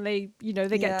falls, and they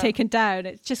get taken down.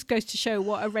 It just goes to show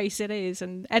what a race it is,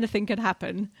 and anything can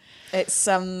happen. It's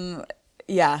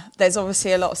there's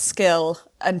obviously a lot of skill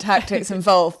and tactics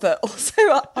involved, but also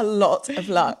a lot of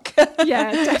luck.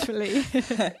 Yeah, definitely.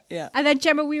 And then,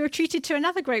 Gemma, we were treated to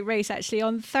another great race actually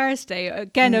on Thursday,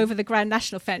 again over the Grand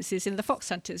National fences in the Fox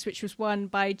Hunters, which was won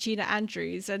by Gina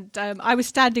Andrews. And I was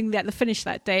standing there at the finish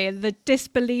that day, and the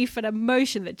disbelief and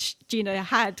emotion that Gina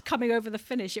had coming over the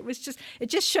finish, it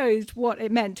just shows what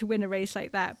it meant to win a race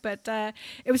like that. But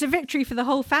it was a victory for the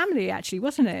whole family, actually,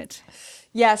 wasn't it?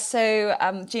 Yeah, so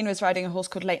Gina was riding a horse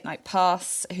called Late Night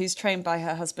Pass, who's trained by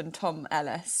her husband Tom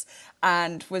Ellis,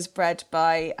 and was bred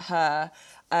by her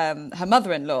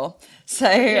mother-in-law. So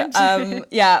it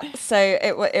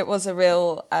was a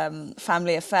real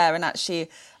family affair. And actually,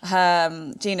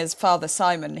 Gina's father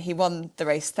Simon, he won the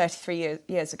race 33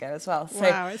 years ago as well. So,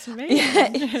 wow, it's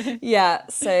amazing.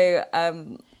 So.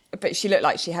 But she looked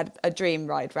like she had a dream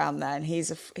ride round there, and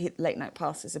Late Night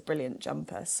Pass is a brilliant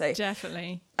jumper. So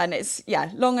definitely. And it's,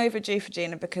 long overdue for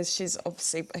Gina, because she's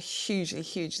obviously a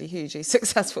hugely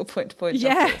successful point-to-point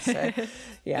jumper. So,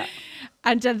 yeah.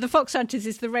 And the Fox Hunters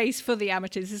is the race for the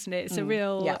amateurs, isn't it? It's a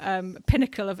real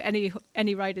pinnacle of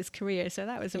any rider's career. So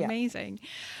that was amazing.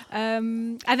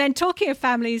 And then talking of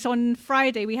families, on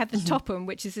Friday we had the Topham,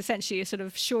 which is essentially a sort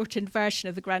of shortened version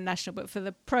of the Grand National, but for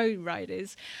the pro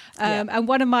riders. And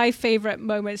one of my favourite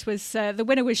moments was the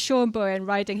winner was Sean Bowen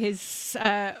riding his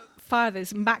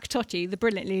father's Mac Totty, the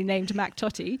brilliantly named Mac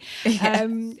Totty.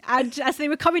 And as they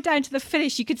were coming down to the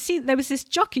finish, you could see there was this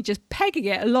jockey just pegging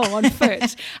it along on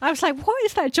foot. I was like, what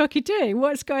is that jockey doing?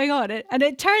 What's going on? And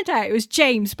it turned out it was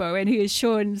James Bowen, who is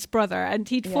Sean's brother, and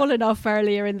he'd fallen off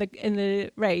earlier in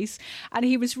the race, and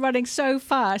he was running so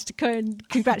fast to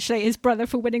congratulate his brother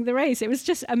for winning the race. It was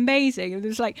just amazing. There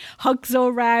was like hugs all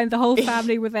around, the whole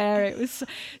family were there. It was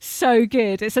so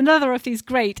good. It's another of these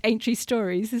great Aintree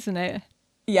stories, isn't it?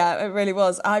 Yeah, it really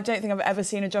was. I don't think I've ever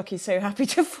seen a jockey so happy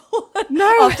to fall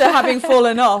after having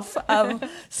fallen off.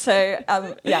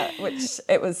 Which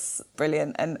it was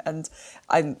brilliant. And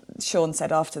Sean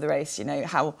said after the race,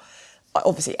 how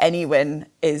obviously any win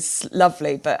is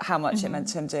lovely, but how much it meant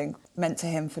to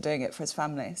him for doing it for his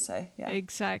family. So yeah,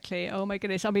 exactly. Oh my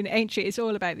goodness. I mean, Aintree is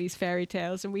all about these fairy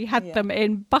tales, and we had them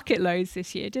in bucket loads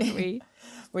this year, didn't we?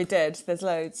 We did. There's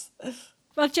loads.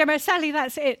 Well, Gemma, sadly,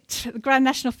 that's it. The Grand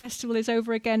National Festival is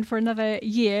over again for another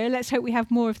year. Let's hope we have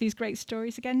more of these great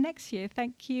stories again next year.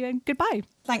 Thank you and goodbye.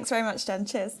 Thanks very much, Jen.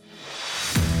 Cheers.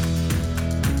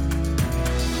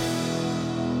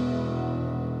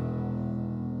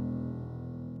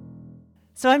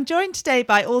 So I'm joined today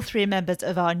by all three members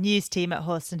of our news team at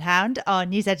Horse and Hound. Our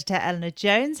news editor, Eleanor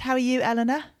Jones. How are you,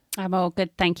 Eleanor? I'm all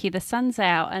good, thank you. The sun's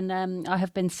out, and I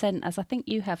have been sent, as I think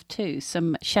you have too,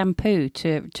 some shampoo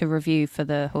to review for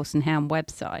the Horse and Hound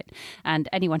website. And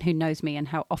anyone who knows me and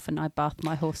how often I bath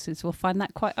my horses will find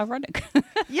that quite ironic.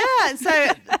 Yeah, so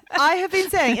I have been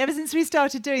saying, ever since we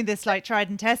started doing this like tried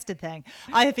and tested thing,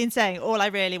 I have been saying all I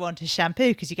really want is shampoo,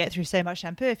 because you get through so much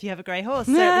shampoo if you have a grey horse.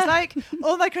 So it was like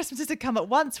all my Christmases had come at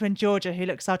once when Georgia, who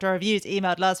looks after our reviews,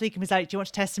 emailed last week and was like, do you want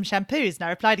to test some shampoos? And I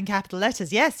replied in capital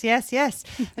letters, yes.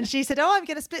 And she said, I'm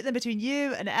going to split them between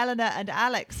you and Eleanor and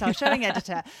Alex, our showing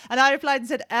editor. And I replied and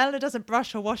said, Eleanor doesn't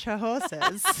brush or wash her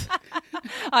horses.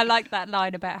 I like that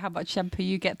line about how much shampoo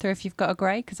you get through if you've got a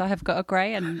grey, because I have got a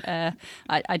grey and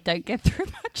I don't get through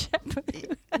much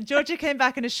shampoo. And Georgia came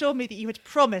back and assured me that you had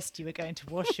promised you were going to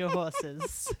wash your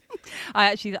horses.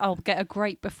 I'll get a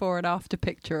great before and after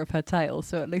picture of her tail,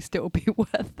 so at least it will be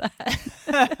worth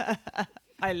that.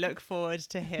 I look forward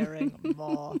to hearing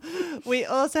more. We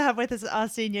also have with us our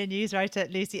senior news writer,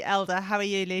 Lucy Elder. How are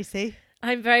you, Lucy?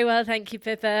 I'm very well, thank you,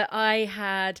 Pippa. I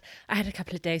had a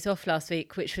couple of days off last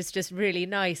week, which was just really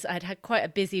nice. I'd had quite a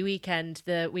busy weekend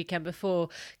the weekend before,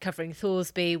 covering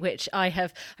Thorsby, which I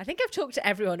think I've talked to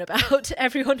everyone about,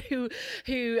 everyone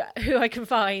who I can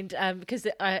find, because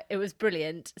it was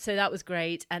brilliant. So that was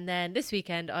great. And then this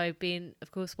weekend I've been,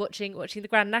 of course, watching the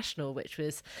Grand National, which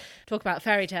was talk about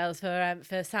fairy tales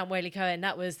for Sam Whaley-Cohen.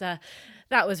 That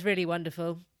was really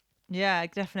wonderful. Yeah,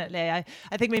 definitely. I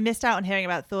think we missed out on hearing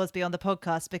about Thorsby on the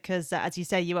podcast because, as you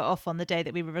say, you were off on the day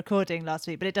that we were recording last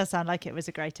week, but it does sound like it was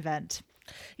a great event.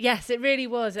 Yes, it really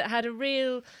was. It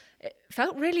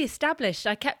felt really established.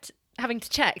 I kept having to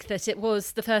check that it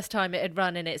was the first time it had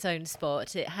run in its own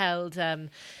sport. It held,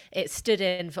 it stood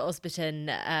in for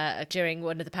Osberton during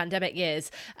one of the pandemic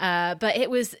years, but it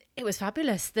was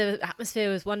fabulous. The atmosphere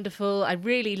was wonderful. I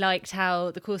really liked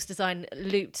how the course design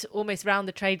looped almost round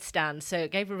the trade stand, so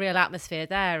it gave a real atmosphere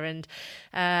there, and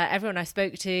everyone I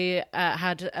spoke to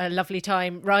had a lovely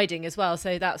time riding as well,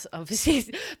 so that's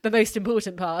obviously the most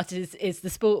important part is the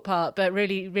sport part, but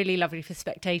really, really lovely for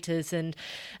spectators, and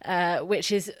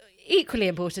which is equally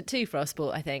important too for our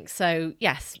sport, I think. So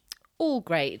yes, all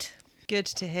great. Good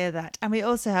to hear that. And we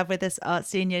also have with us our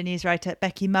senior news writer,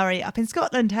 Becky Murray, up in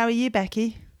Scotland. How are you,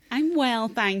 Becky? I'm well,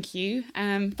 thank you.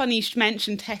 Funny you should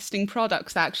mention testing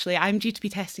products, actually. I'm due to be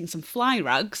testing some fly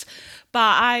rugs, but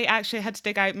I actually had to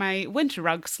dig out my winter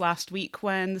rugs last week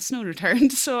when the snow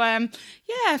returned. So,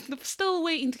 still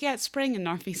waiting to get spring in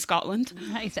North East Scotland.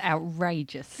 That is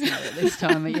outrageous at this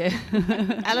time of year.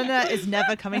 Eleanor is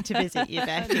never coming to visit you,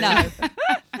 Becky. No.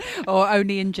 Or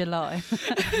only in July.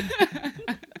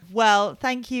 Well,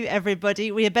 thank you,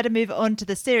 everybody. We had better move on to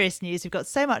the serious news. We've got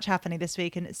so much happening this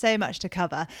week and so much to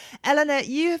cover. Eleanor,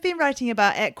 you have been writing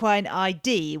about equine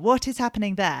ID. What is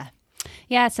happening there?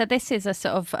 Yeah, so this is a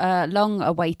sort of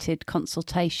long-awaited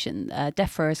consultation.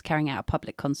 DEFRA is carrying out a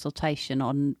public consultation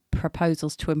on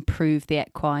proposals to improve the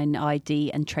equine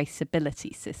ID and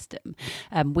traceability system.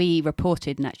 We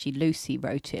reported, and actually Lucy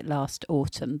wrote it last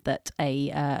autumn, that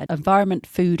a Environment,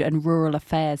 Food and Rural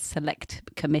Affairs Select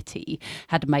Committee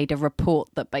had made a report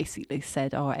that basically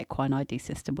said our equine ID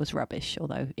system was rubbish,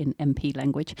 although in MP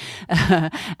language.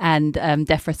 And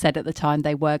DEFRA said at the time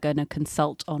they were going to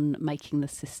consult on making the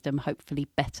system hopefully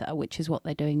better, which is what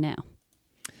they're doing now.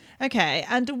 Okay,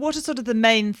 and what are sort of the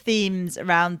main themes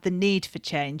around the need for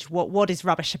change? What is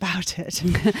rubbish about it?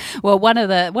 Well, one of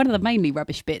the mainly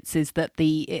rubbish bits is that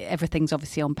everything's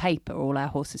obviously on paper. All our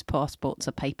horses' passports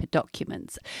are paper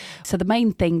documents. So the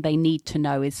main thing they need to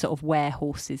know is sort of where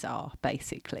horses are,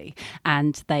 basically,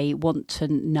 and they want to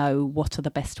know what are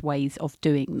the best ways of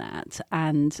doing that.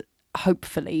 And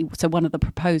hopefully, so one of the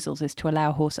proposals is to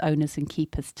allow horse owners and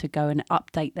keepers to go and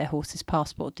update their horse's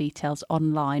passport details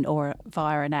online or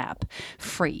via an app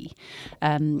free.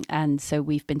 And so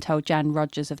we've been told, Jan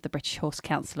Rogers of the British Horse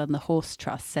Council and the Horse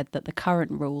Trust said that the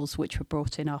current rules, which were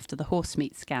brought in after the horse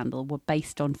meat scandal, were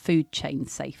based on food chain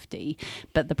safety,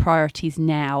 but the priorities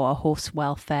now are horse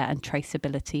welfare and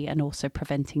traceability and also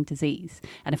preventing disease.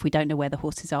 And if we don't know where the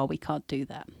horses are, we can't do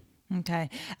that. Okay.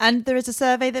 And there is a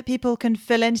survey that people can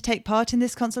fill in to take part in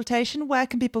this consultation. Where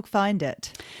can people find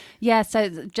it? Yeah,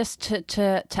 so just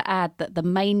to add that the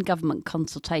main government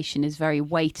consultation is very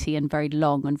weighty and very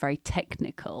long and very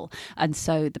technical. And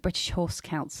so the British Horse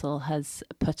Council has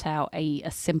put out a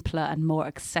simpler and more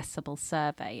accessible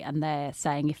survey. And they're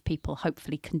saying if people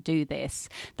hopefully can do this,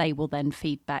 they will then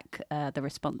feed back the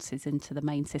responses into the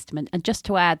main system. And just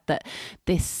to add that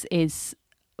this is...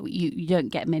 You don't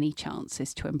get many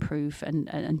chances to improve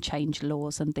and change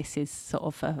laws, and this is sort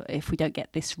of if we don't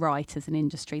get this right as an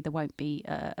industry, there won't be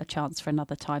a chance for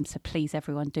another time. So please,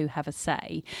 everyone, do have a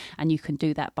say, and you can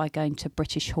do that by going to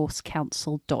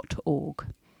britishhorsecouncil.org.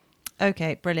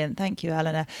 Okay, brilliant. Thank you,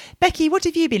 Eleanor. Becky, what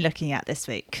have you been looking at this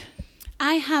week?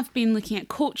 I have been looking at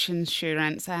coach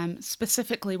insurance,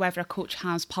 specifically whether a coach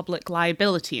has public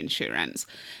liability insurance.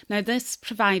 Now, this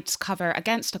provides cover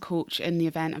against a coach in the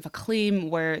event of a claim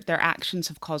where their actions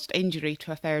have caused injury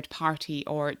to a third party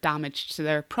or damage to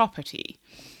their property.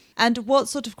 And what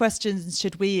sort of questions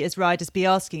should we as riders be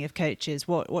asking of coaches?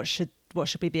 What should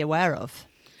we be aware of?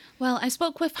 Well, I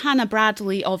spoke with Hannah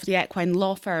Bradley of the equine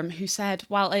law firm, who said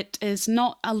while it is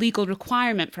not a legal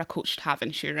requirement for a coach to have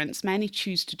insurance, many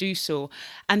choose to do so.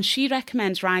 And she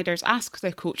recommends riders ask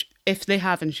their coach if they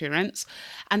have insurance,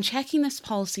 and checking this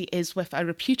policy is with a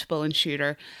reputable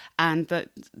insurer and that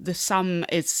the sum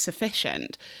is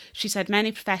sufficient. She said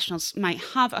many professionals might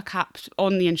have a cap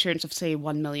on the insurance of, say,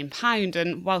 £1 million.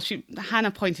 And while Hannah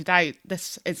pointed out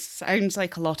this sounds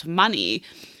like a lot of money,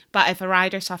 but if a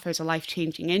rider suffers a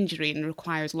life-changing injury and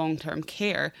requires long-term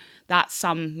care, that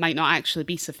sum might not actually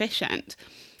be sufficient.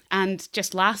 And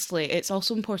just lastly, it's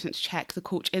also important to check the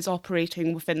coach is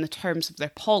operating within the terms of their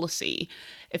policy.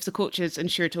 If the coach is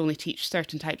insured to only teach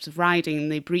certain types of riding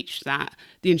and they breach that,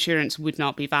 the insurance would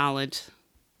not be valid.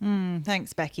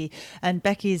 Thanks, Becky. And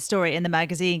Becky's story in the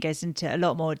magazine goes into a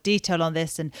lot more detail on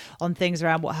this and on things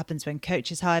around what happens when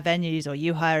coaches hire venues or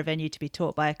you hire a venue to be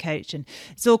taught by a coach. And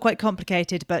it's all quite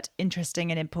complicated, but interesting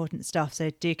and important stuff.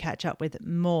 So do catch up with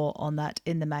more on that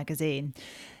in the magazine.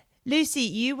 Lucy,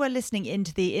 you were listening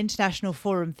into the International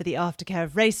Forum for the Aftercare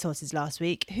of Racehorses last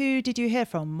week. Who did you hear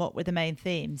from? What were the main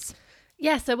themes?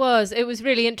 Yes, I was. It was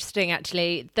really interesting,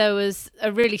 actually. There was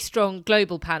a really strong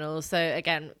global panel. So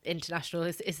again, international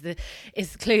is the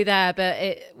clue there.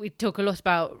 But we talk a lot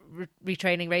about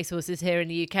retraining racehorses here in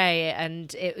the UK,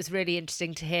 and it was really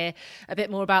interesting to hear a bit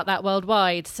more about that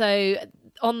worldwide. So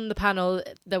on the panel,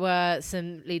 there were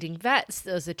some leading vets.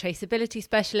 There was a traceability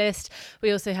specialist.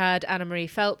 We also had Anna Marie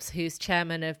Phelps, who's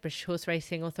chairman of British Horse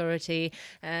Racing Authority,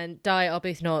 and Di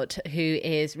Arbuthnot, who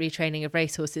is Retraining of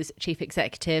Racehorses chief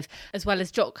executive, as well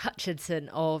as Jock Hutchinson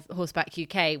of Horseback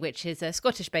UK, which is a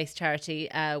Scottish-based charity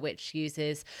which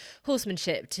uses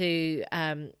horsemanship to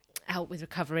help with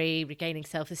recovery, regaining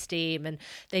self-esteem, and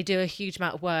they do a huge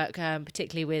amount of work,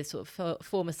 particularly with sort of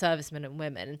former servicemen and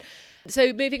women.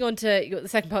 So moving on to the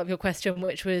second part of your question,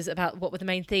 which was about what were the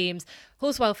main themes,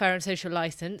 horse welfare and social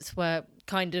licence were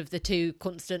kind of the two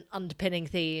constant underpinning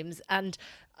themes. And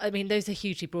I mean, those are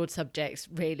hugely broad subjects,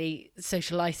 really.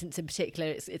 Social licence in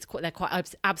particular, they're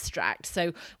quite abstract.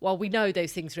 So while we know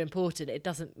those things are important, it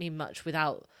doesn't mean much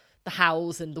without the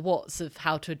hows and the whats of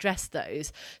how to address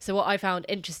those. So what I found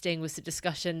interesting was the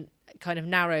discussion kind of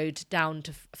narrowed down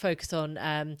to focus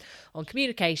on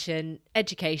communication,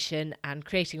 education, and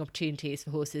creating opportunities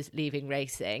for horses leaving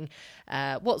racing,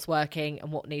 what's working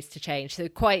and what needs to change. So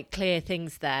quite clear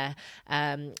things there,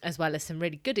 as well as some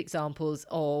really good examples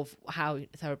of how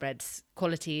thoroughbreds'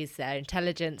 qualities, their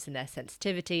intelligence and their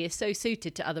sensitivity is so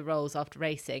suited to other roles after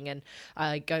racing. And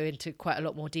I go into quite a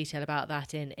lot more detail about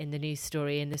that in the news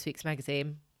story in this week's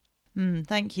magazine.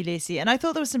 Thank you, Lucy. And I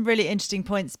thought there were some really interesting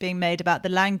points being made about the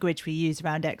language we use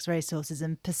around ex-racehorses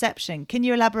and perception. Can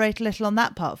you elaborate a little on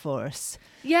that part for us?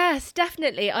 Yes,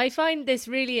 definitely. I find this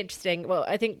really interesting. Well,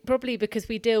 I think probably because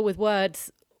we deal with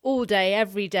words all day,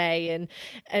 every day,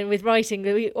 and with writing,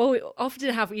 we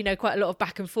often have, quite a lot of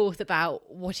back and forth about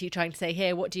what are you trying to say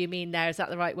here? What do you mean there? Is that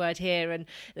the right word here? And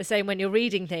the same when you're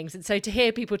reading things. And so to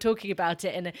hear people talking about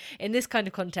it in this kind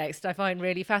of context, I find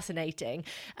really fascinating.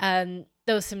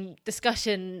 There was some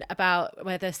discussion about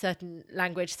whether certain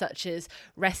language such as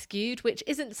rescued, which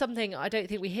isn't something I don't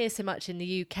think we hear so much in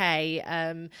the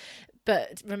UK,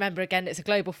 but remember, again, it's a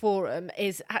global forum,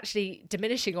 is actually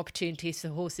diminishing opportunities for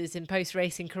horses in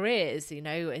post-racing careers,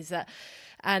 is that...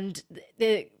 And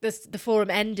the forum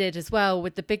ended as well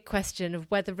with the big question of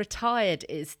whether retired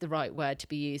is the right word to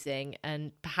be using.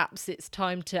 And perhaps it's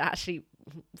time to actually,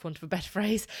 for want of a better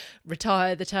phrase,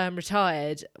 retire the term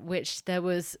retired, which there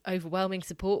was overwhelming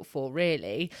support for,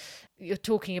 really. You're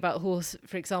talking about a horse,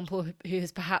 for example, who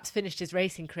has perhaps finished his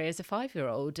racing career as a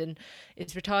 5-year-old, and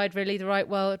is retired really the right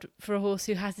word for a horse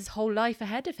who has his whole life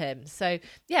ahead of him? So,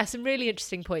 yeah, some really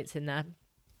interesting points in there.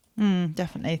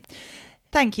 Definitely.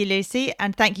 Thank you, Lucy,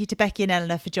 and thank you to Becky and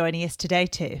Eleanor for joining us today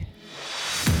too.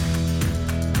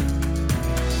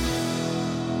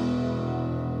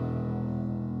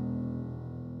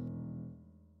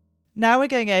 Now we're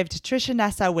going over to Tricia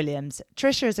Nassau-WIlliams.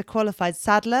 Tricia is a qualified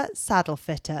saddler, saddle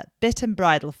fitter, bit and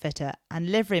bridle fitter and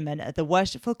liveryman at the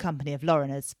Worshipful Company of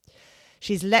Loriners.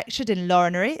 She's lectured in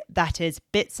lorinery, that is,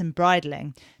 bits and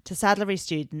bridling, to saddlery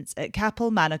students at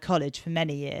Capel Manor College for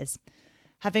many years.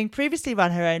 Having previously run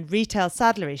her own retail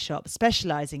saddlery shop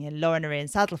specialising in lorinery and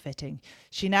saddle fitting,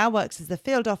 she now works as the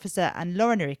field officer and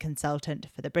lorinery consultant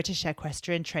for the British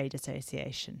Equestrian Trade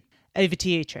Association. Over to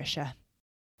you, Tricia.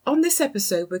 On this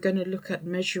episode, we're going to look at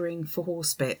measuring for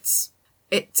horse bits.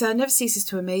 It never ceases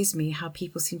to amaze me how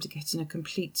people seem to get in a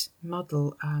complete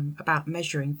muddle about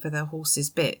measuring for their horse's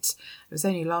bit. It was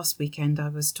only last weekend I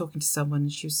was talking to someone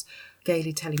and she was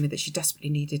gaily telling me that she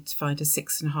desperately needed to find a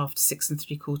 6.5 to 6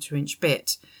 3/4 inch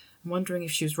bit. I'm wondering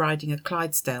if she was riding a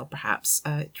Clydesdale, perhaps.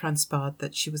 It transpired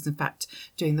that she was in fact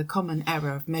doing the common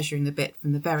error of measuring the bit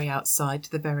from the very outside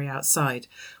to the very outside,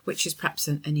 which is perhaps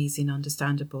an easy and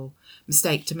understandable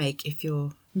mistake to make if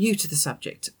you're new to the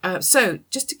subject. So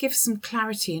just to give some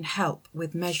clarity and help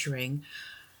with measuring,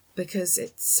 because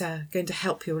it's going to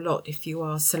help you a lot if you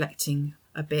are selecting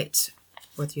a bit,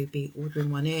 whether you be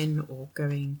ordering one in or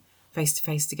going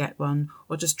face-to-face to get one,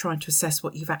 or just trying to assess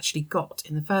what you've actually got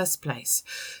in the first place.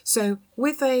 So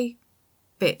with a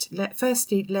bit,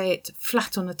 firstly lay it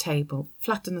flat on a table,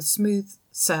 flat on a smooth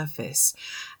surface,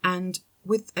 and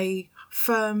with a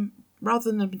firm,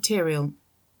 rather than a material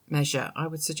measure, I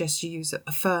would suggest you use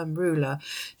a firm ruler.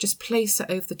 Just place it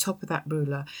over the top of that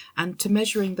ruler, and to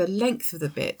measuring the length of the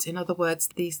bit, in other words,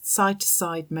 the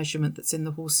side-to-side measurement that's in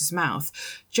the horse's mouth,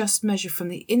 just measure from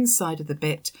the inside of the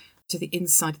bit to the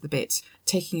inside of the bit,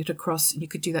 taking it across, and you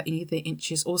could do that in either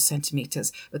inches or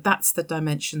centimetres, but that's the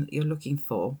dimension that you're looking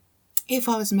for. If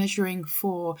I was measuring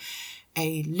for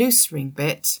a loose ring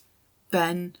bit,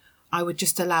 then I would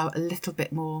just allow a little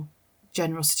bit more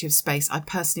generosity of space. I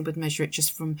personally would measure it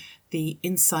just from the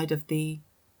inside of the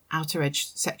outer edge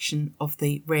section of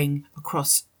the ring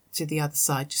across to the other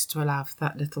side, just to allow for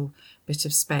that little bit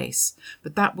of space.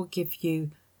 But that will give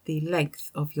you the length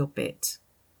of your bit.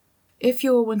 If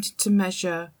you're wanting to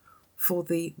measure for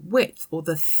the width or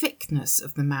the thickness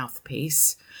of the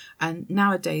mouthpiece, and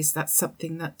nowadays that's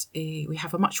something that we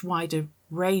have a much wider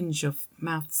range of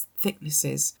mouth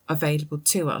thicknesses available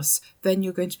to us, then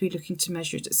you're going to be looking to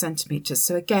measure it at centimetres.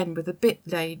 So again, with a bit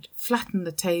laid flat on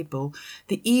the table,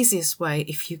 the easiest way,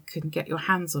 if you can get your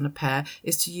hands on a pair,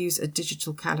 is to use a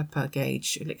digital caliper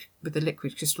gauge with a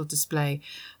liquid crystal display.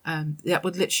 That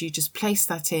would literally just place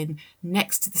that in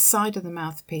next to the side of the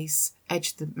mouthpiece,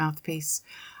 edge of the mouthpiece,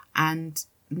 and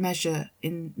measure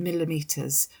in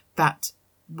millimetres that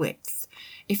width.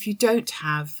 If you don't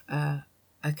have a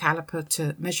caliper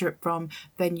to measure it from,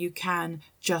 then you can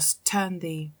just turn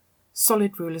the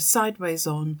solid ruler sideways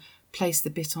on, place the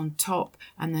bit on top,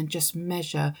 and then just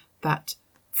measure that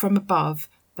from above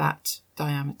that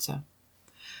diameter.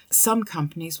 Some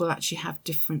companies will actually have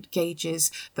different gauges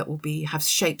that will have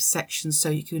shaped sections, so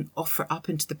you can offer up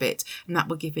into the bit, and that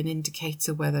will give an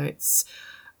indicator whether it's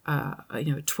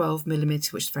 12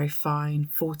 millimetre, which is very fine,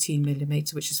 14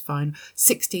 millimetre, which is fine,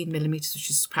 16 millimetres, which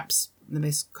is perhaps the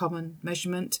most common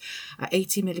measurement,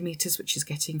 80 millimetres, which is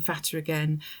getting fatter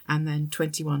again, and then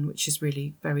 21, which is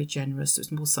really very generous. So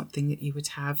it's more something that you would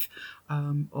have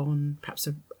on perhaps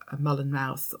a mullen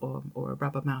mouth or a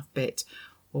rubber mouth bit,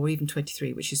 or even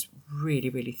 23, which is really,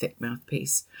 really thick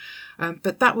mouthpiece.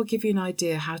 But that will give you an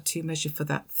idea how to measure for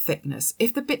that thickness.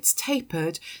 If the bit's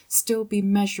tapered, still be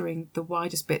measuring the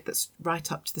widest bit that's right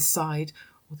up to the side,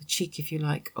 or the cheek, if you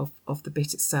like, of the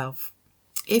bit itself.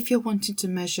 If you're wanting to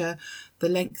measure the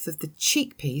length of the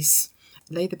cheek piece,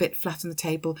 lay the bit flat on the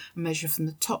table and measure from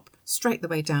the top straight the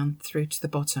way down through to the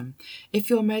bottom. If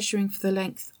you're measuring for the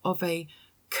length of a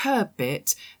curb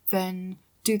bit, then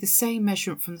do the same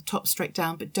measurement from the top straight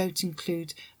down, but don't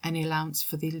include any allowance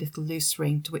for the little loose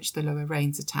ring to which the lower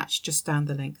reine's attached, just down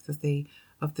the length of the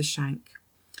shank.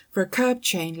 For a curb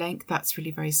chain length, that's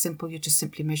really very simple. You're just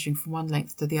simply measuring from one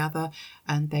length to the other,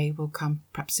 and they will come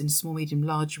perhaps in a small, medium,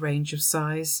 large range of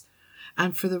size.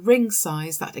 And for the ring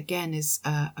size, that again is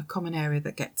a common area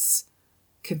that gets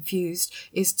confused,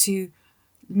 is to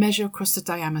measure across the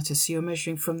diameter. So you're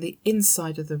measuring from the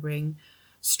inside of the ring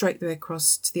straight the way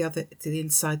across to the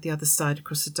inside, the other side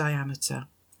across the diameter.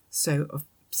 So,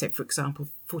 say for example,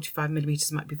 45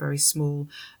 millimeters might be very small,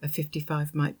 a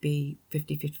 55 might be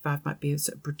a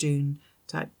sort of Bradoon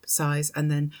type size, and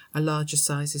then a larger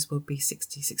sizes will be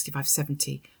 60, 65,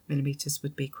 70 millimeters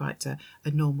would be quite a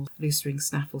normal loose ring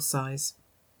snaffle size.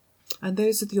 And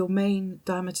those are your main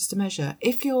diameters to measure.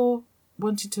 If you're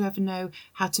wanting to ever know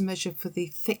how to measure for the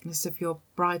thickness of your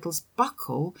bridle's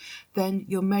buckle, then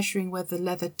you're measuring where the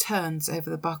leather turns over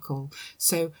the buckle.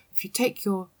 So if you take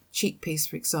your cheek piece,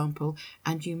 for example,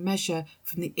 and you measure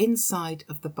from the inside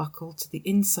of the buckle to the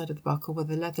inside of the buckle where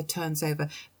the leather turns over,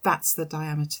 that's the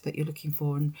diameter that you're looking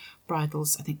for. And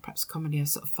bridles, I think perhaps commonly a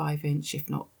sort of 5 inch,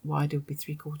 if not wider, would be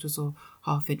 3/4 or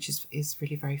 ½ inch is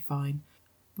really very fine.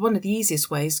 One of the easiest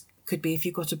ways could be, if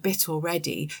you've got a bit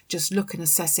already, just look and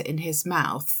assess it in his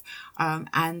mouth,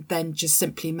 and then just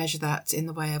simply measure that in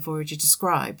the way I've already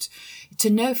described. To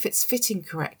know if it's fitting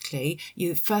correctly,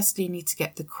 you firstly need to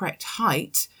get the correct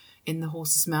height in the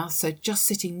horse's mouth, so just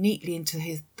sitting neatly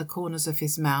into the corners of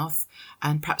his mouth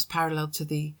and perhaps parallel to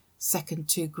the second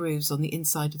 2 grooves on the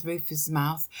inside of the roof of his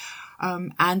mouth.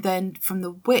 And then from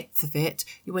the width of it,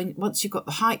 once you've got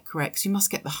the height correct, so you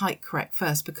must get the height correct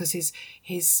first, because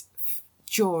his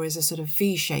jaw is a sort of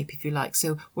V shape, if you like,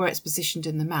 so where it's positioned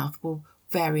in the mouth will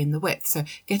vary in the width. So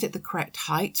get it the correct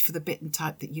height for the bit and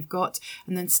type that you've got,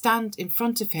 and then stand in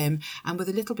front of him, and with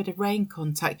a little bit of rein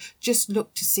contact, just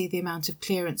look to see the amount of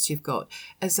clearance you've got.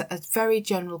 As a very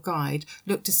general guide,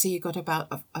 look to see you've got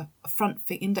about a front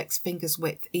index finger's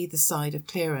width either side of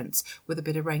clearance with a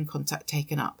bit of rein contact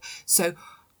taken up. So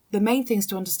the main thing is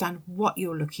to understand what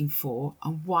you're looking for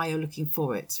and why you're looking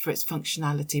for its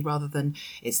functionality, rather than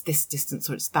it's this distance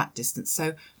or it's that distance.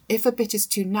 So if a bit is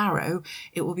too narrow,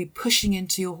 it will be pushing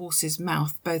into your horse's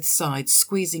mouth, both sides,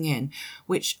 squeezing in,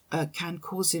 which can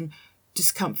cause him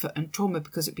discomfort and trauma,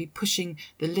 because it'd be pushing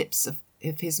the lips of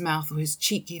his mouth or his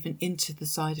cheek even into the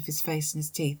side of his face and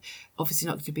his teeth. Obviously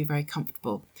not going to be very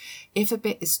comfortable. If a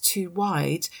bit is too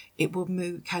wide, it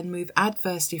can move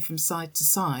adversely from side to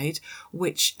side,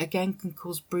 which again can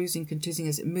cause bruising, contusing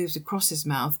as it moves across his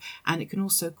mouth, and it can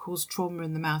also cause trauma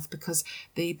in the mouth, because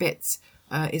the bit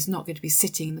is not going to be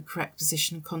sitting in the correct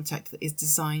position and contact that is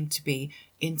designed to be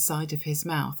inside of his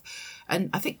mouth. And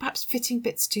I think perhaps fitting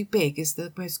bits too big is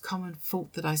the most common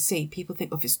fault that I see. People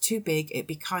think, if it's too big, it'd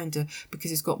be kinder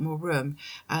because it's got more room,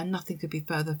 and nothing could be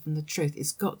further from the truth.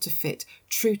 It's got to fit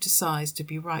true to size to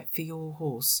be right for your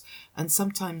horse. And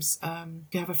sometimes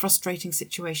you have a frustrating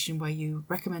situation where you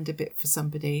recommend a bit for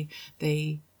somebody,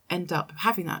 they end up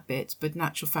having that bit, but in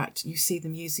actual fact you see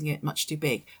them using it much too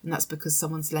big, and that's because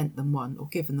someone's lent them one or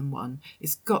given them one.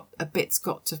 A bit's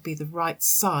got to be the right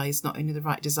size, not only the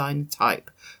right design and type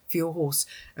for your horse,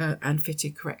 and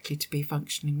fitted correctly to be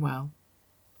functioning well.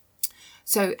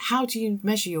 So how do you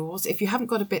measure yours? If you haven't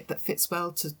got a bit that fits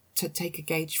well to take a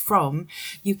gauge from,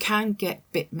 you can get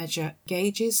bit measure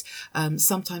gauges.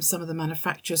 Sometimes some of the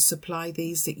manufacturers supply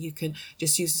these that you can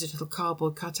just use as a little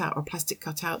cardboard cutout or plastic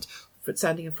cutout for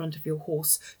standing in front of your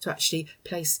horse to actually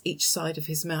place each side of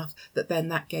his mouth,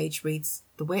 that gauge reads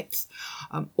the width.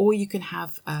 Or you can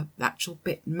have actual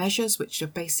bit measures, which are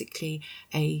basically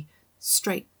a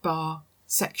straight bar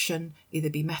section, either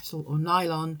be metal or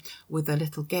nylon, with a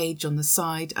little gauge on the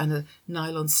side and a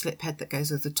nylon slip head that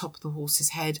goes over the top of the horse's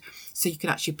head. So you can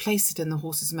actually place it in the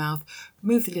horse's mouth,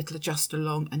 move the little adjuster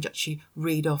along and actually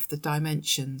read off the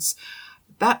dimensions.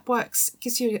 That works,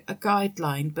 gives you a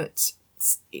guideline, but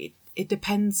it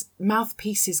depends.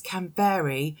 Mouthpieces can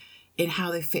vary in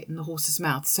how they fit in the horse's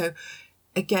mouth. So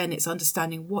again, it's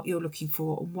understanding what you're looking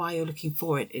for and why you're looking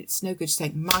for it. It's no good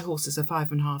saying my horse is a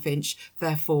 5.5 inch,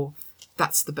 therefore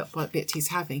that's the bit he's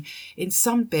having. In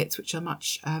some bits which are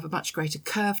have a much greater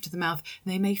curve to the mouth,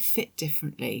 they may fit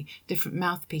differently. Different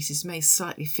mouthpieces may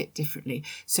slightly fit differently.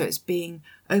 So it's being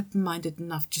open-minded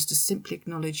enough just to simply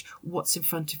acknowledge what's in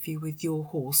front of you with your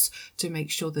horse to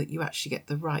make sure that you actually get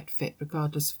the right fit,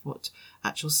 regardless of what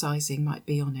actual sizing might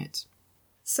be on it.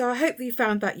 So I hope that you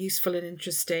found that useful and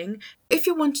interesting. If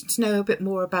you're wanting to know a bit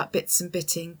more about bits and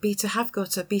bitting, Beta have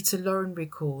got a Beta Loranbury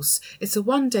course. It's a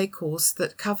one-day course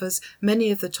that covers many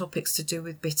of the topics to do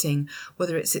with bitting,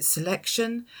 whether it's its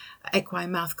selection,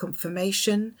 equine mouth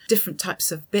conformation, different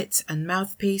types of bit and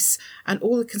mouthpiece, and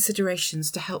all the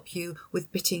considerations to help you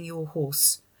with bitting your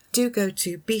horse. Do go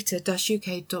to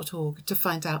beta-uk.org to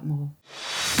find out more.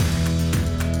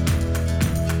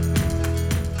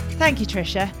 Thank you,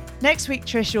 Tricia. Next week,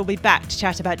 Tricia will be back to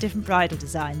chat about different bridle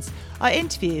designs. Our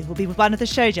interview will be with one of the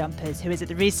show jumpers who is at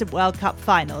the recent World Cup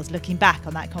finals, looking back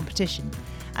on that competition.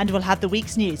 And we'll have the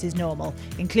week's news as normal,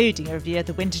 including a review of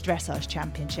the Winter Dressage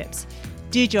Championships.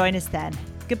 Do join us then.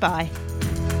 Goodbye.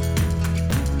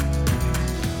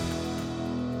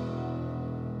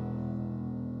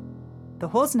 The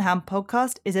Horse and Hound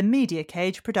Podcast is a Media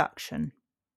Cage production.